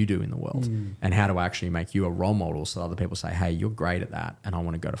at what you do in the world? And how do I actually make you a role model so other people say, hey, you're great at that and I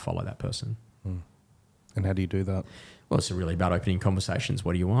want to go to follow that person. And how do you do that? Well, it's really about opening conversations.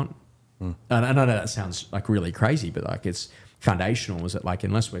 What do you want? And I know that sounds like really crazy, but like it's foundational. Is it like,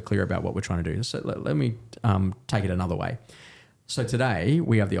 unless we're clear about what we're trying to do? So let me take it another way. So today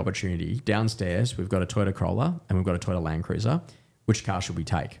we have the opportunity downstairs. We've got a Toyota Corolla and we've got a Toyota Land Cruiser. Which car should we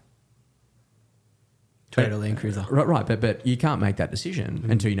take? Toyota Land Cruiser. Right, but you can't make that decision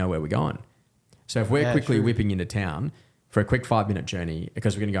until you know where we're going. So if we're quickly whipping into town for a quick 5-minute journey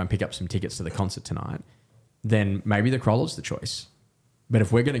because we're going to go and pick up some tickets to the concert tonight, then maybe the Corolla's the choice. But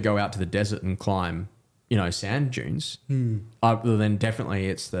if we're going to go out to the desert and climb, you know, sand dunes, then definitely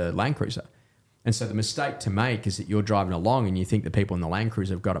it's the Land Cruiser. And so the mistake to make is that you're driving along and you think the people in the Land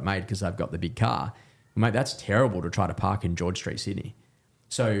Cruiser have got it made because they've got the big car. Well, mate, that's terrible to try to park in George Street, Sydney.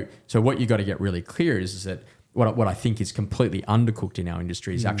 So what you got to get really clear is that what I think is completely undercooked in our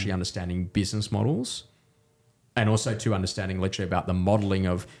industry is actually understanding business models and also to understanding literally about the modeling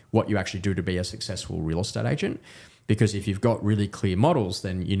of what you actually do to be a successful real estate agent. Because if you've got really clear models,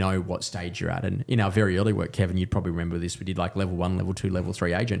 then you know what stage you're at. And in our very early work, Kevin, you'd probably remember this. We did like level 1, level 2, level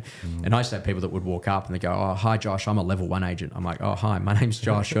 3 agent. And I used to have people that would walk up and they go, oh, hi, Josh, I'm a level 1 agent. I'm like, oh, hi, my name's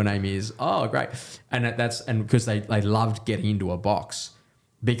Josh. Your name is, oh, great. And because they loved getting into a box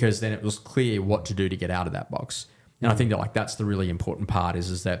because then it was clear what to do to get out of that box. And I think that like that's the really important part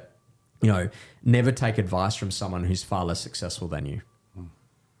is that, you know, never take advice from someone who's far less successful than you.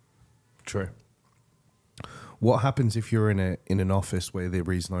 True. What happens if you're in an office where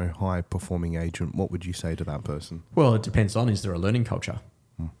there is no high performing agent? What would you say to that person? Well, it depends on, is there a learning culture?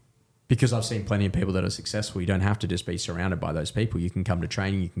 Because I've seen plenty of people that are successful. You don't have to just be surrounded by those people. You can come to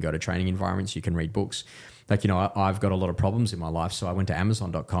training, you can go to training environments, you can read books. Like, you know, I've got a lot of problems in my life. So I went to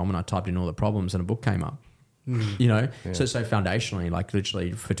Amazon.com and I typed in all the problems and a book came up. You know, so foundationally, like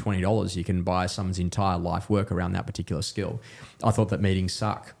literally for $20, you can buy someone's entire life work around that particular skill. I thought that meetings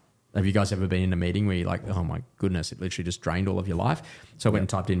suck. Have you guys ever been in a meeting where you're like, oh my goodness, it literally just drained all of your life? So I went and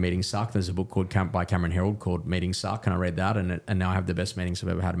typed in meetings suck. There's a book by Cameron Herold called Meetings Suck, and I read that, and now I have the best meetings I've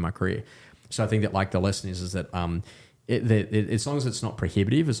ever had in my career. So I think that like the lesson is that as long as it's not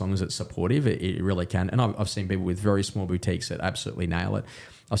prohibitive, as long as it's supportive, it really can. And I've seen people with very small boutiques that absolutely nail it.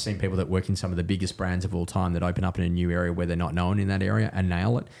 I've seen people that work in some of the biggest brands of all time that open up in a new area where they're not known in that area and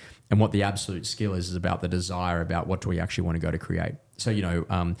nail it. And what the absolute skill is about the desire about what do we actually want to go to create. So, you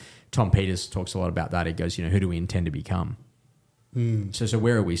know, Tom Peters talks a lot about that. He goes, you know, who do we intend to become? So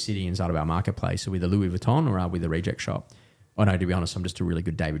where are we sitting inside of our marketplace? Are we the Louis Vuitton or are we the reject shop? Oh no, to be honest, I'm just a really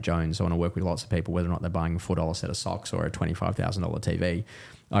good David Jones. I want to work with lots of people, whether or not they're buying a $4 set of socks or a $25,000 TV.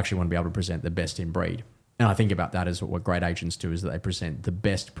 I actually want to be able to present the best in breed. And I think about that as what great agents do is that they present the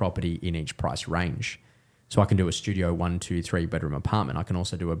best property in each price range. So I can do a studio 1, 2, 3 bedroom apartment. I can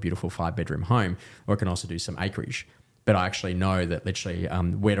also do a beautiful 5-bedroom home, or I can also do some acreage. But I actually know that literally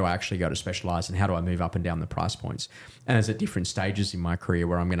where do I actually go to specialize and how do I move up and down the price points? And there's at different stages in my career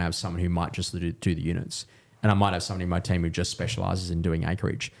where I'm going to have someone who might just do the units. And I might have somebody in my team who just specializes in doing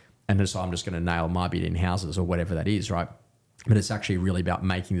acreage. And so I'm just going to nail my bid in houses or whatever that is, right? But it's actually really about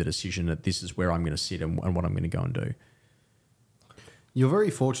making the decision that this is where I'm going to sit and what I'm going to go and do. You're very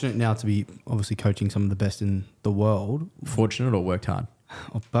fortunate now to be obviously coaching some of the best in the world. Fortunate or worked hard?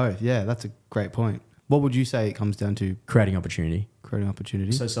 Or both, yeah, that's a great point. What would you say it comes down to? Creating opportunity. Creating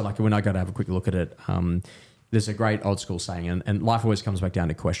opportunity. So like when I go to have a quick look at it, there's a great old school saying, and life always comes back down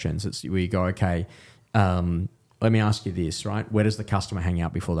to questions. It's where you go, okay, let me ask you this, right? Where does the customer hang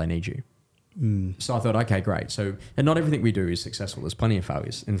out before they need you? So I thought, okay, great. So, and not everything we do is successful. There's plenty of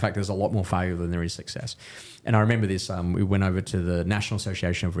failures. In fact, there's a lot more failure than there is success. And I remember this, we went over to the National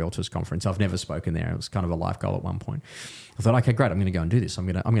Association of Realtors conference. I've never spoken there. It was kind of a life goal at one point. I thought, okay, great. I'm going to go and do this. I'm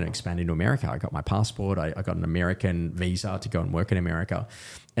going to expand into America. I got my passport. I got an American visa to go and work in America,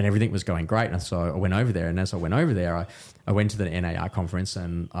 and everything was going great. And so I went over there. And as I went over there, I went to the NAR conference,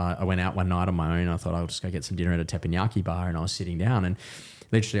 and I went out one night on my own. I thought I'll just go get some dinner at a teppanyaki bar, and I was sitting down, and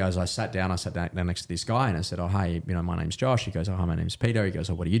literally as I sat down next to this guy and I said, oh, hey, my name's Josh. He goes, oh, hi, my name's Peter. He goes,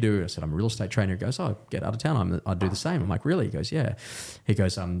 oh, what do you do? I said, I'm a real estate trainer. He goes, oh, get out of town. I do the same. I'm like, really? He goes, yeah. He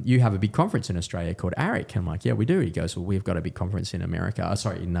goes, you have a big conference in Australia called ARIC. I'm like, yeah, we do. He goes, well, we've got a big conference in America.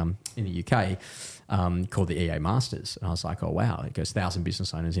 In the UK. Called the EA Masters. And I was like, oh, wow. He goes, 1,000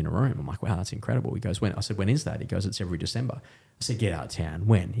 business owners in a room. I'm like, wow, that's incredible. He goes, when? I said, when is that? He goes, it's every December. I said, get out of town.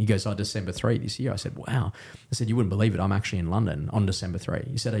 When? He goes, December 3 this year. I said, wow. I said, you wouldn't believe it. I'm actually in London on December 3.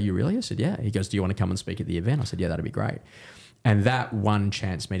 He said, are you really? I said, yeah. He goes, do you want to come and speak at the event? I said, yeah, that'd be great. And that one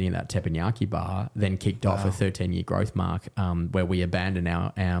chance meeting at that teppanyaki bar then kicked off a 13-year growth mark where we abandoned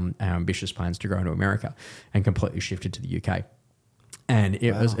our ambitious plans to grow into America and completely shifted to the UK. And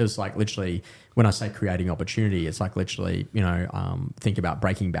it was like literally, when I say creating opportunity, it's like literally, think about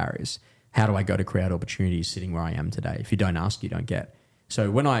breaking barriers. How do I go to create opportunities sitting where I am today? If you don't ask, you don't get.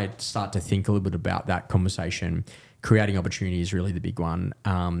 So when I start to think a little bit about that conversation, creating opportunity is really the big one.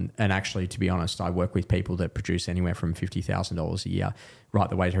 And actually, to be honest, I work with people that produce anywhere from $50,000 a year right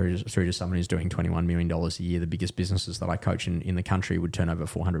the way through to someone who's doing $21 million a year. The biggest businesses that I coach in the country would turn over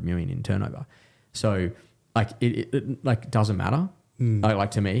 $400 million in turnover. So like it doesn't matter.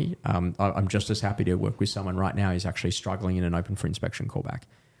 To me, I'm just as happy to work with someone right now who's actually struggling in an open for inspection callback.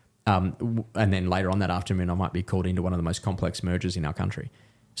 And then later on that afternoon, I might be called into one of the most complex mergers in our country.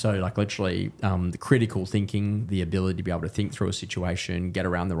 So like literally the critical thinking, the ability to be able to think through a situation, get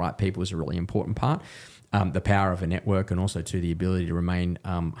around the right people is a really important part. The power of a network, and also to the ability to remain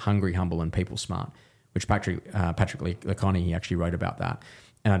hungry, humble and people smart, which Patrick Lencioni, he actually wrote about that.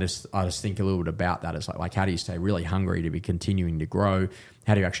 And I just think a little bit about that. It's like how do you stay really hungry to be continuing to grow?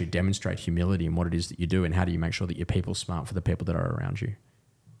 How do you actually demonstrate humility in what it is that you do? And how do you make sure that your people smart for the people that are around you?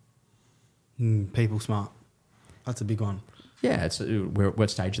 People smart. That's a big one. Yeah, it's what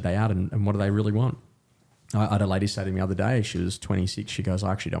stage are they at and what do they really want? I had a lady say to me the other day, she was 26, she goes,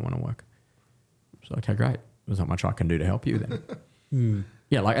 I actually don't want to work. So, okay, great. There's not much I can do to help you then.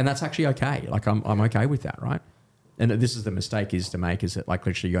 Yeah, and that's actually okay. I'm okay with that, right? And this is the mistake is that like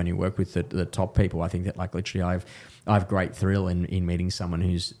literally you only work with the top people. I think that like literally I've great thrill in meeting someone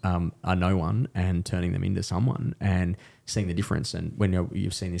who's a no one and turning them into someone and seeing the difference. And when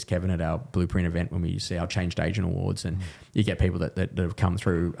you've seen this, Kevin, at our Blueprint event, when we see our Changed Agent Awards, and you get people that have come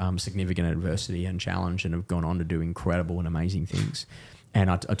through significant adversity and challenge and have gone on to do incredible and amazing things.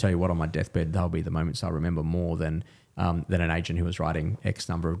 And I tell you what, on my deathbed, they'll be the moments I remember more than an agent who was writing X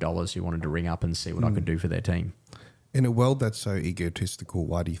number of dollars who wanted to ring up and see what I could do for their team. In a world that's so egotistical,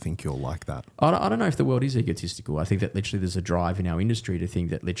 why do you think you're like that? I don't know if the world is egotistical. I think that literally there's a drive in our industry to think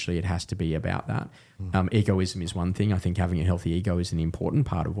that literally it has to be about that. Egoism is one thing. I think having a healthy ego is an important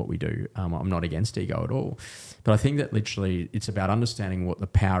part of what we do. I'm not against ego at all. But I think that literally it's about understanding what the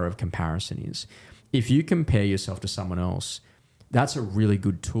power of comparison is. If you compare yourself to someone else, that's a really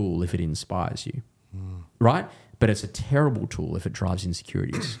good tool if it inspires you, right? But it's a terrible tool if it drives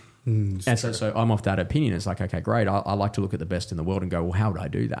insecurities. And so I'm of that opinion. It's like, okay, great. I like to look at the best in the world and go, well, how would I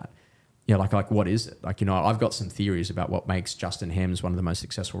do that? Like what is it? I've got some theories about what makes Justin Hems one of the most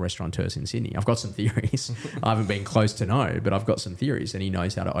successful restaurateurs in Sydney. I've got some theories. I haven't been close to know, but I've got some theories, and he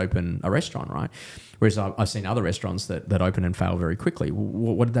knows how to open a restaurant, right? Whereas I've seen other restaurants that open and fail very quickly.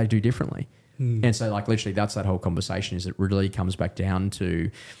 What did they do differently? And so like literally that's that whole conversation is it really comes back down to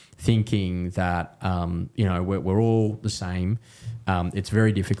thinking that, we're all the same. It's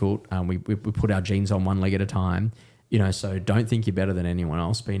very difficult. We put our genes on one leg at a time, so don't think you're better than anyone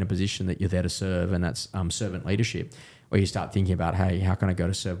else. Be in a position that you're there to serve, and that's servant leadership, where you start thinking about, hey, how can I go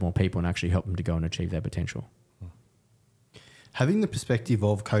to serve more people and actually help them to go and achieve their potential? Having the perspective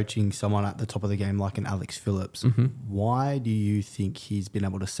of coaching someone at the top of the game like an Alex Phillips, why do you think he's been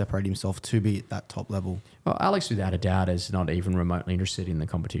able to separate himself to be at that top level? Well, Alex, without a doubt, is not even remotely interested in the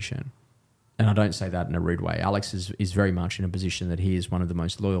competition. And I don't say that in a rude way. Alex is very much in a position that he is one of the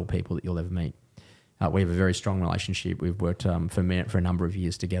most loyal people that you'll ever meet. We have a very strong relationship. We've worked for a number of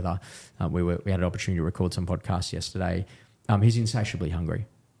years together. We had an opportunity to record some podcasts yesterday. He's insatiably hungry.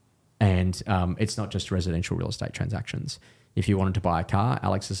 And it's not just residential real estate transactions. If you wanted to buy a car,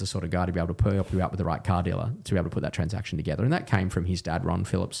 Alex is the sort of guy to be able to help you out with the right car dealer to be able to put that transaction together. And that came from his dad, Ron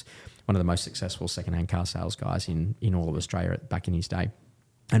Phillips, one of the most successful secondhand car sales guys in all of Australia back in his day.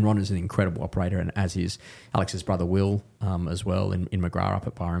 And Ron is an incredible operator, and as is Alex's brother Will as well in McGrath up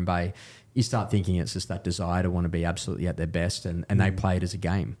at Byron Bay. You start thinking it's just that desire to want to be absolutely at their best, and they play it as a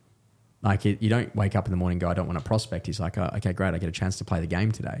game. Like you don't wake up in the morning and go, I don't want to prospect. He's like, oh, okay, great, I get a chance to play the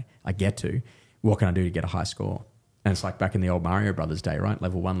game today. I get to. What can I do to get a high score? And it's like back in the old Mario Brothers day, right?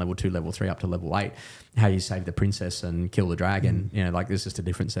 Level 1, level 2, level 3, up to level 8. How you save the princess and kill the dragon. You know, like there's just a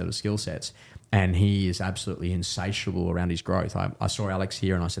different set of skill sets. And he is absolutely insatiable around his growth. I saw Alex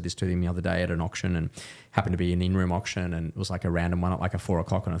here, and I said this to him the other day at an auction, and happened to be an in-room auction, and it was like a random one at like a 4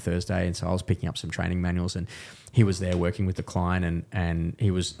 o'clock on a Thursday. And so I was picking up some training manuals, and he was there working with the client, and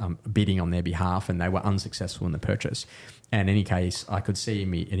he was bidding on their behalf, and they were unsuccessful in the purchase. And in any case, I could see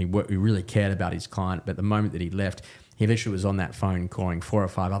him, and he really cared about his client. But the moment that he left, he literally was on that phone calling 4 or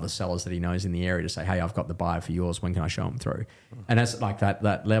 5 other sellers that he knows in the area to say, hey, I've got the buyer for yours. When can I show them through? And that's like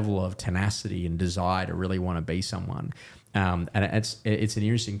that level of tenacity and desire to really want to be someone. And it's an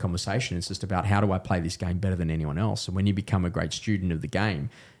interesting conversation. It's just about how do I play this game better than anyone else? And when you become a great student of the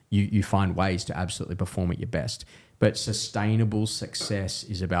game, you find ways to absolutely perform at your best. But sustainable success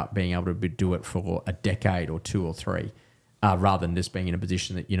is about being able to do it for a decade or 2 or 3. Rather than just being in a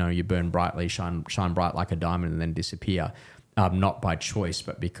position that, you know, you burn brightly, shine bright like a diamond and then disappear, not by choice,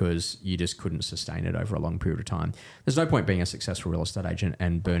 but because you just couldn't sustain it over a long period of time. There's no point being a successful real estate agent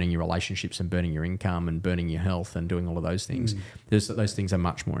and burning your relationships and burning your income and burning your health and doing all of those things. Those things are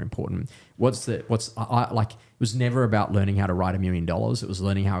much more important. It was never about learning how to write $1 million. It was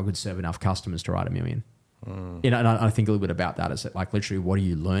learning how I could serve enough customers to write $1 million. You know, and I think a little bit about that is that, like, literally, what are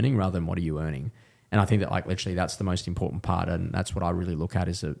you learning rather than what are you earning? And I think that, like, literally that's the most important part. And that's what I really look at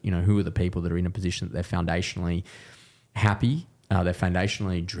is that, you know, who are the people that are in a position that they're foundationally happy, they're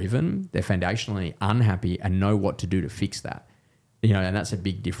foundationally driven, they're foundationally unhappy, and know what to do to fix that. You know, and that's a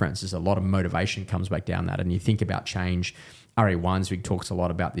big difference. There's a lot of motivation comes back down that. And you think about change. R.A. Weinswig talks a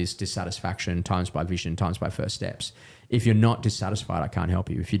lot about this dissatisfaction times by vision times by first steps. If you're not dissatisfied, I can't help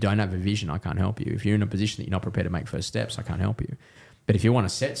you. If you don't have a vision, I can't help you. If you're in a position that you're not prepared to make first steps, I can't help you. But if you want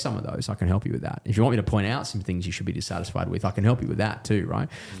to set some of those, I can help you with that. If you want me to point out some things you should be dissatisfied with, I can help you with that too, right?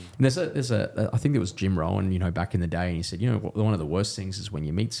 And I think it was Jim Rohn, you know, back in the day, and he said, you know, one of the worst things is when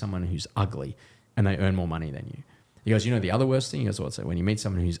you meet someone who's ugly and they earn more money than you. He goes, you know, the other worst thing is what's it? When you meet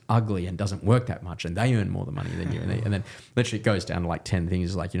someone who's ugly and doesn't work that much and they earn more money than you. And then literally it goes down to like 10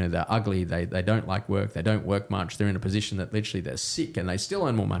 things. Like, you know, they're ugly, they don't like work, they don't work much, they're in a position that literally they're sick and they still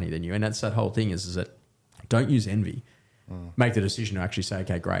earn more money than you. And that's that whole thing is that don't use envy. Make the decision to actually say,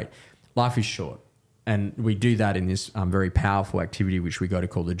 okay, great, life is short. And we do that in this very powerful activity, which we go to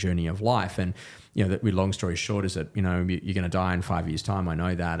call the journey of life. And, you know, that long story short is that, you know, you're going to die in 5 years' time. I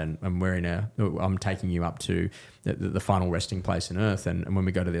know that. And I'm taking you up to the final resting place on earth. And when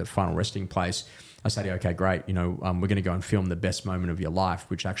we go to the final resting place, I say to you, okay, great, you know, we're going to go and film the best moment of your life,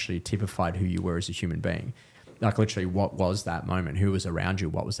 which actually typified who you were as a human being. Like literally, what was that moment? Who was around you?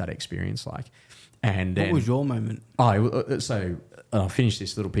 What was that experience like? And then, what was your moment? So I'll finish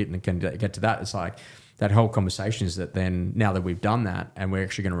this little bit and can get to that. It's like that whole conversation is that then now that we've done that and we're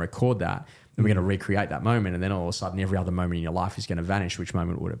actually going to record that and we're going to recreate that moment, and then all of a sudden every other moment in your life is going to vanish. Which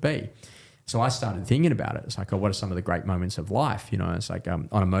moment would it be? So I started thinking about it. It's like, oh, what are some of the great moments of life? You know, it's like on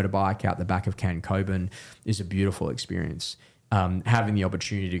a motorbike out the back of Can Coburn is a beautiful experience. Having the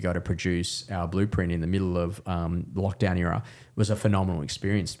opportunity to go to produce our blueprint in the middle of the lockdown era was a phenomenal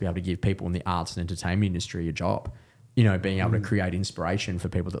experience to be able to give people in the arts and entertainment industry a job. You know, being able to create inspiration for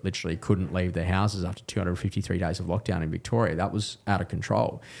people that literally couldn't leave their houses after 253 days of lockdown in Victoria. That was out of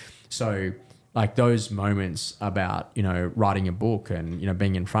control. So like those moments about, you know, writing a book and, you know,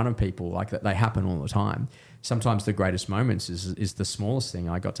 being in front of people like that, they happen all the time. Sometimes the greatest moments is the smallest thing.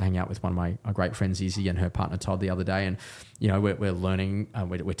 I got to hang out with one of my great friends, Izzy, and her partner Todd the other day, and you know we're learning,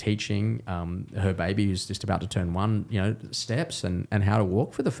 we're teaching her baby who's just about to turn 1, you know, steps and how to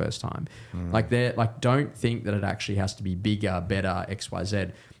walk for the first time. Don't think that it actually has to be bigger, better, X, Y, Z.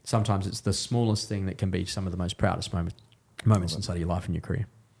 Sometimes it's the smallest thing that can be some of the most proudest moments inside of your life and your career.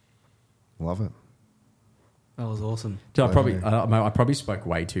 Love it. That was awesome. I probably spoke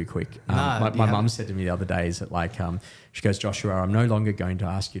way too quick. My mum said to me the other day is that like she goes, Joshua, I'm no longer going to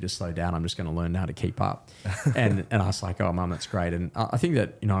ask you to slow down. I'm just going to learn how to keep up. and I was like, oh, Mum, that's great. And I think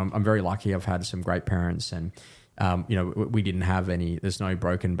that, you know, I'm very lucky. I've had some great parents, and you know, we didn't have any. There's no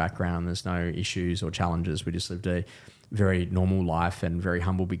broken background. There's no issues or challenges. We just lived a very normal life and very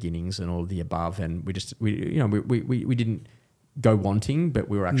humble beginnings and all of the above. And we didn't go wanting, but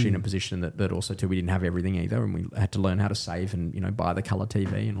we were actually in a position that also too we didn't have everything either, and we had to learn how to save and, you know, buy the colour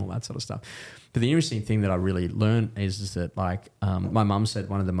TV and all that sort of stuff. But the interesting thing that I really learned is that like my mum said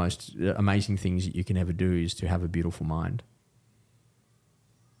one of the most amazing things that you can ever do is to have a beautiful mind.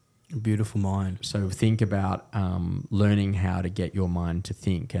 A beautiful mind. So think about learning how to get your mind to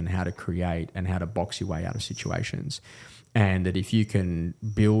think and how to create and how to box your way out of situations. And that if you can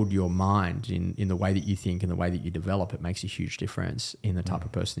build your mind in the way that you think and the way that you develop, it makes a huge difference in the type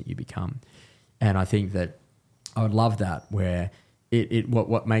of person that you become. And I think that I would love that where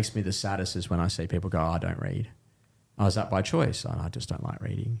what makes me the saddest is when I see people go, I don't read. Oh, is that by choice? Oh, I just don't like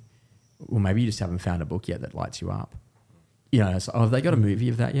reading. Well, maybe you just haven't found a book yet that lights you up. You know, so, have they got a movie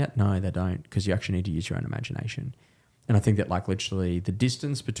of that yet? No, they don't, because you actually need to use your own imagination. And I think that like literally the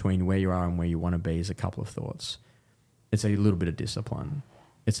distance between where you are and where you want to be is a couple of thoughts. It's a little bit of discipline.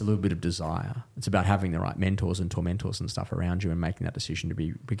 It's a little bit of desire. It's about having the right mentors and tormentors and stuff around you and making that decision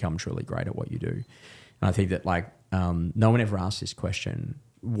to become truly great at what you do. And I think that like no one ever asks this question.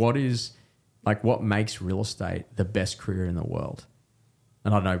 What makes real estate the best career in the world?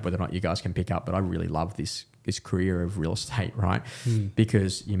 And I don't know whether or not you guys can pick up, but I really love this career of real estate, right?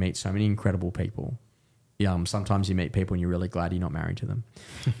 Because you meet so many incredible people. Sometimes you meet people and you're really glad you're not married to them.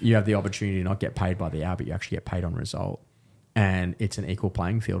 You have the opportunity to not get paid by the hour, but you actually get paid on result. And it's an equal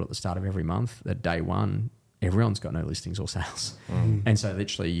playing field at the start of every month. At day one, everyone's got no listings or sales. And so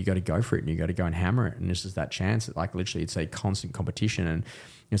literally you got to go for it and you got to go and hammer it. And this is that chance that like literally it's a constant competition. And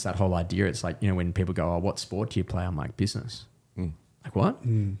it's that whole idea. It's like, you know, when people go, oh, what sport do you play? I'm like, business. Like what?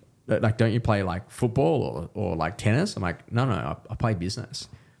 Like, don't you play like football or like tennis? I'm like, no, I play business.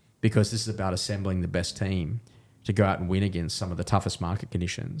 Because this is about assembling the best team to go out and win against some of the toughest market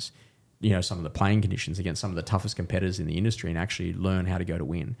conditions, you know, some of the playing conditions against some of the toughest competitors in the industry and actually learn how to go to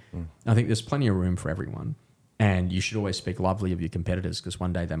win. I think there's plenty of room for everyone. And you should always speak lovely of your competitors because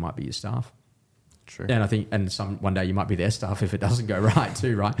one day they might be your staff. True. And I think, one day you might be their staff if it doesn't go right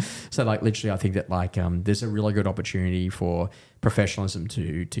too, right? So like literally I think that like there's a really good opportunity for professionalism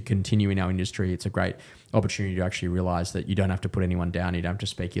to continue in our industry. It's a great opportunity to actually realize that you don't have to put anyone down. You don't have to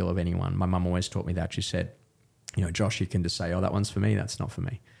speak ill of anyone. My mum always taught me that. She said, you know, Josh, you can just say, oh, that one's for me. That's not for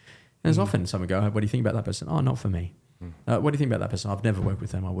me. And there's often someone go, what do you think about that person? Oh, not for me. What do you think about that person? I've never worked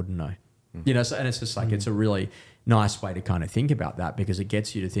with them. I wouldn't know. You know, so, and it's just like, it's a really nice way to kind of think about that because it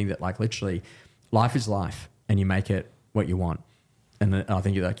gets you to think that like literally life is life and you make it what you want. And I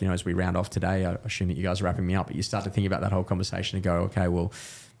think like, you know, as we round off today, I assume that you guys are wrapping me up, but you start to think about that whole conversation and go, okay, well,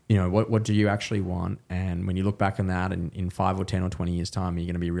 you know, what do you actually want? And when you look back on that and in 5 or 10 or 20 years time, you're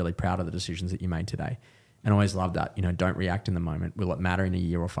going to be really proud of the decisions that you made today. And I always love that, you know, don't react in the moment. Will it matter in a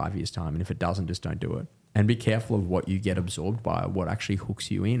year or 5 years time? And if it doesn't, just don't do it. And be careful of what you get absorbed by, what actually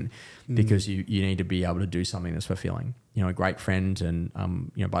hooks you in, because you need to be able to do something that's fulfilling. You know, a great friend and,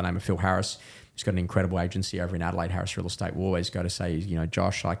 you know, by the name of Phil Harris, he's got an incredible agency over in Adelaide, Harris Real Estate, will always go to say, you know,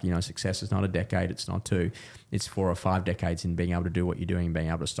 Josh, like, you know, success is not a decade, it's not 2, it's 4 or 5 decades in being able to do what you're doing, being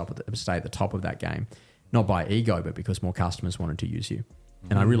able to stay at the top of that game, not by ego, but because more customers wanted to use you.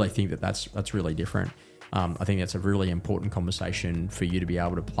 And I really think that that's really different. I think that's a really important conversation for you to be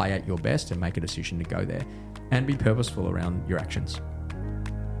able to play at your best and make a decision to go there and be purposeful around your actions.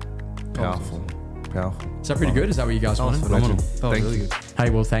 Powerful. Is that pretty good? Is that what you guys wanted? Phenomenal. Legend. That was Thank really you. good. Hey,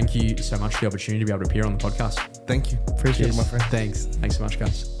 well, thank you so much for the opportunity to be able to appear on the podcast. Thank you. Appreciate it, my friend. Thanks. Thanks so much,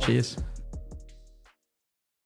 guys. Cheers.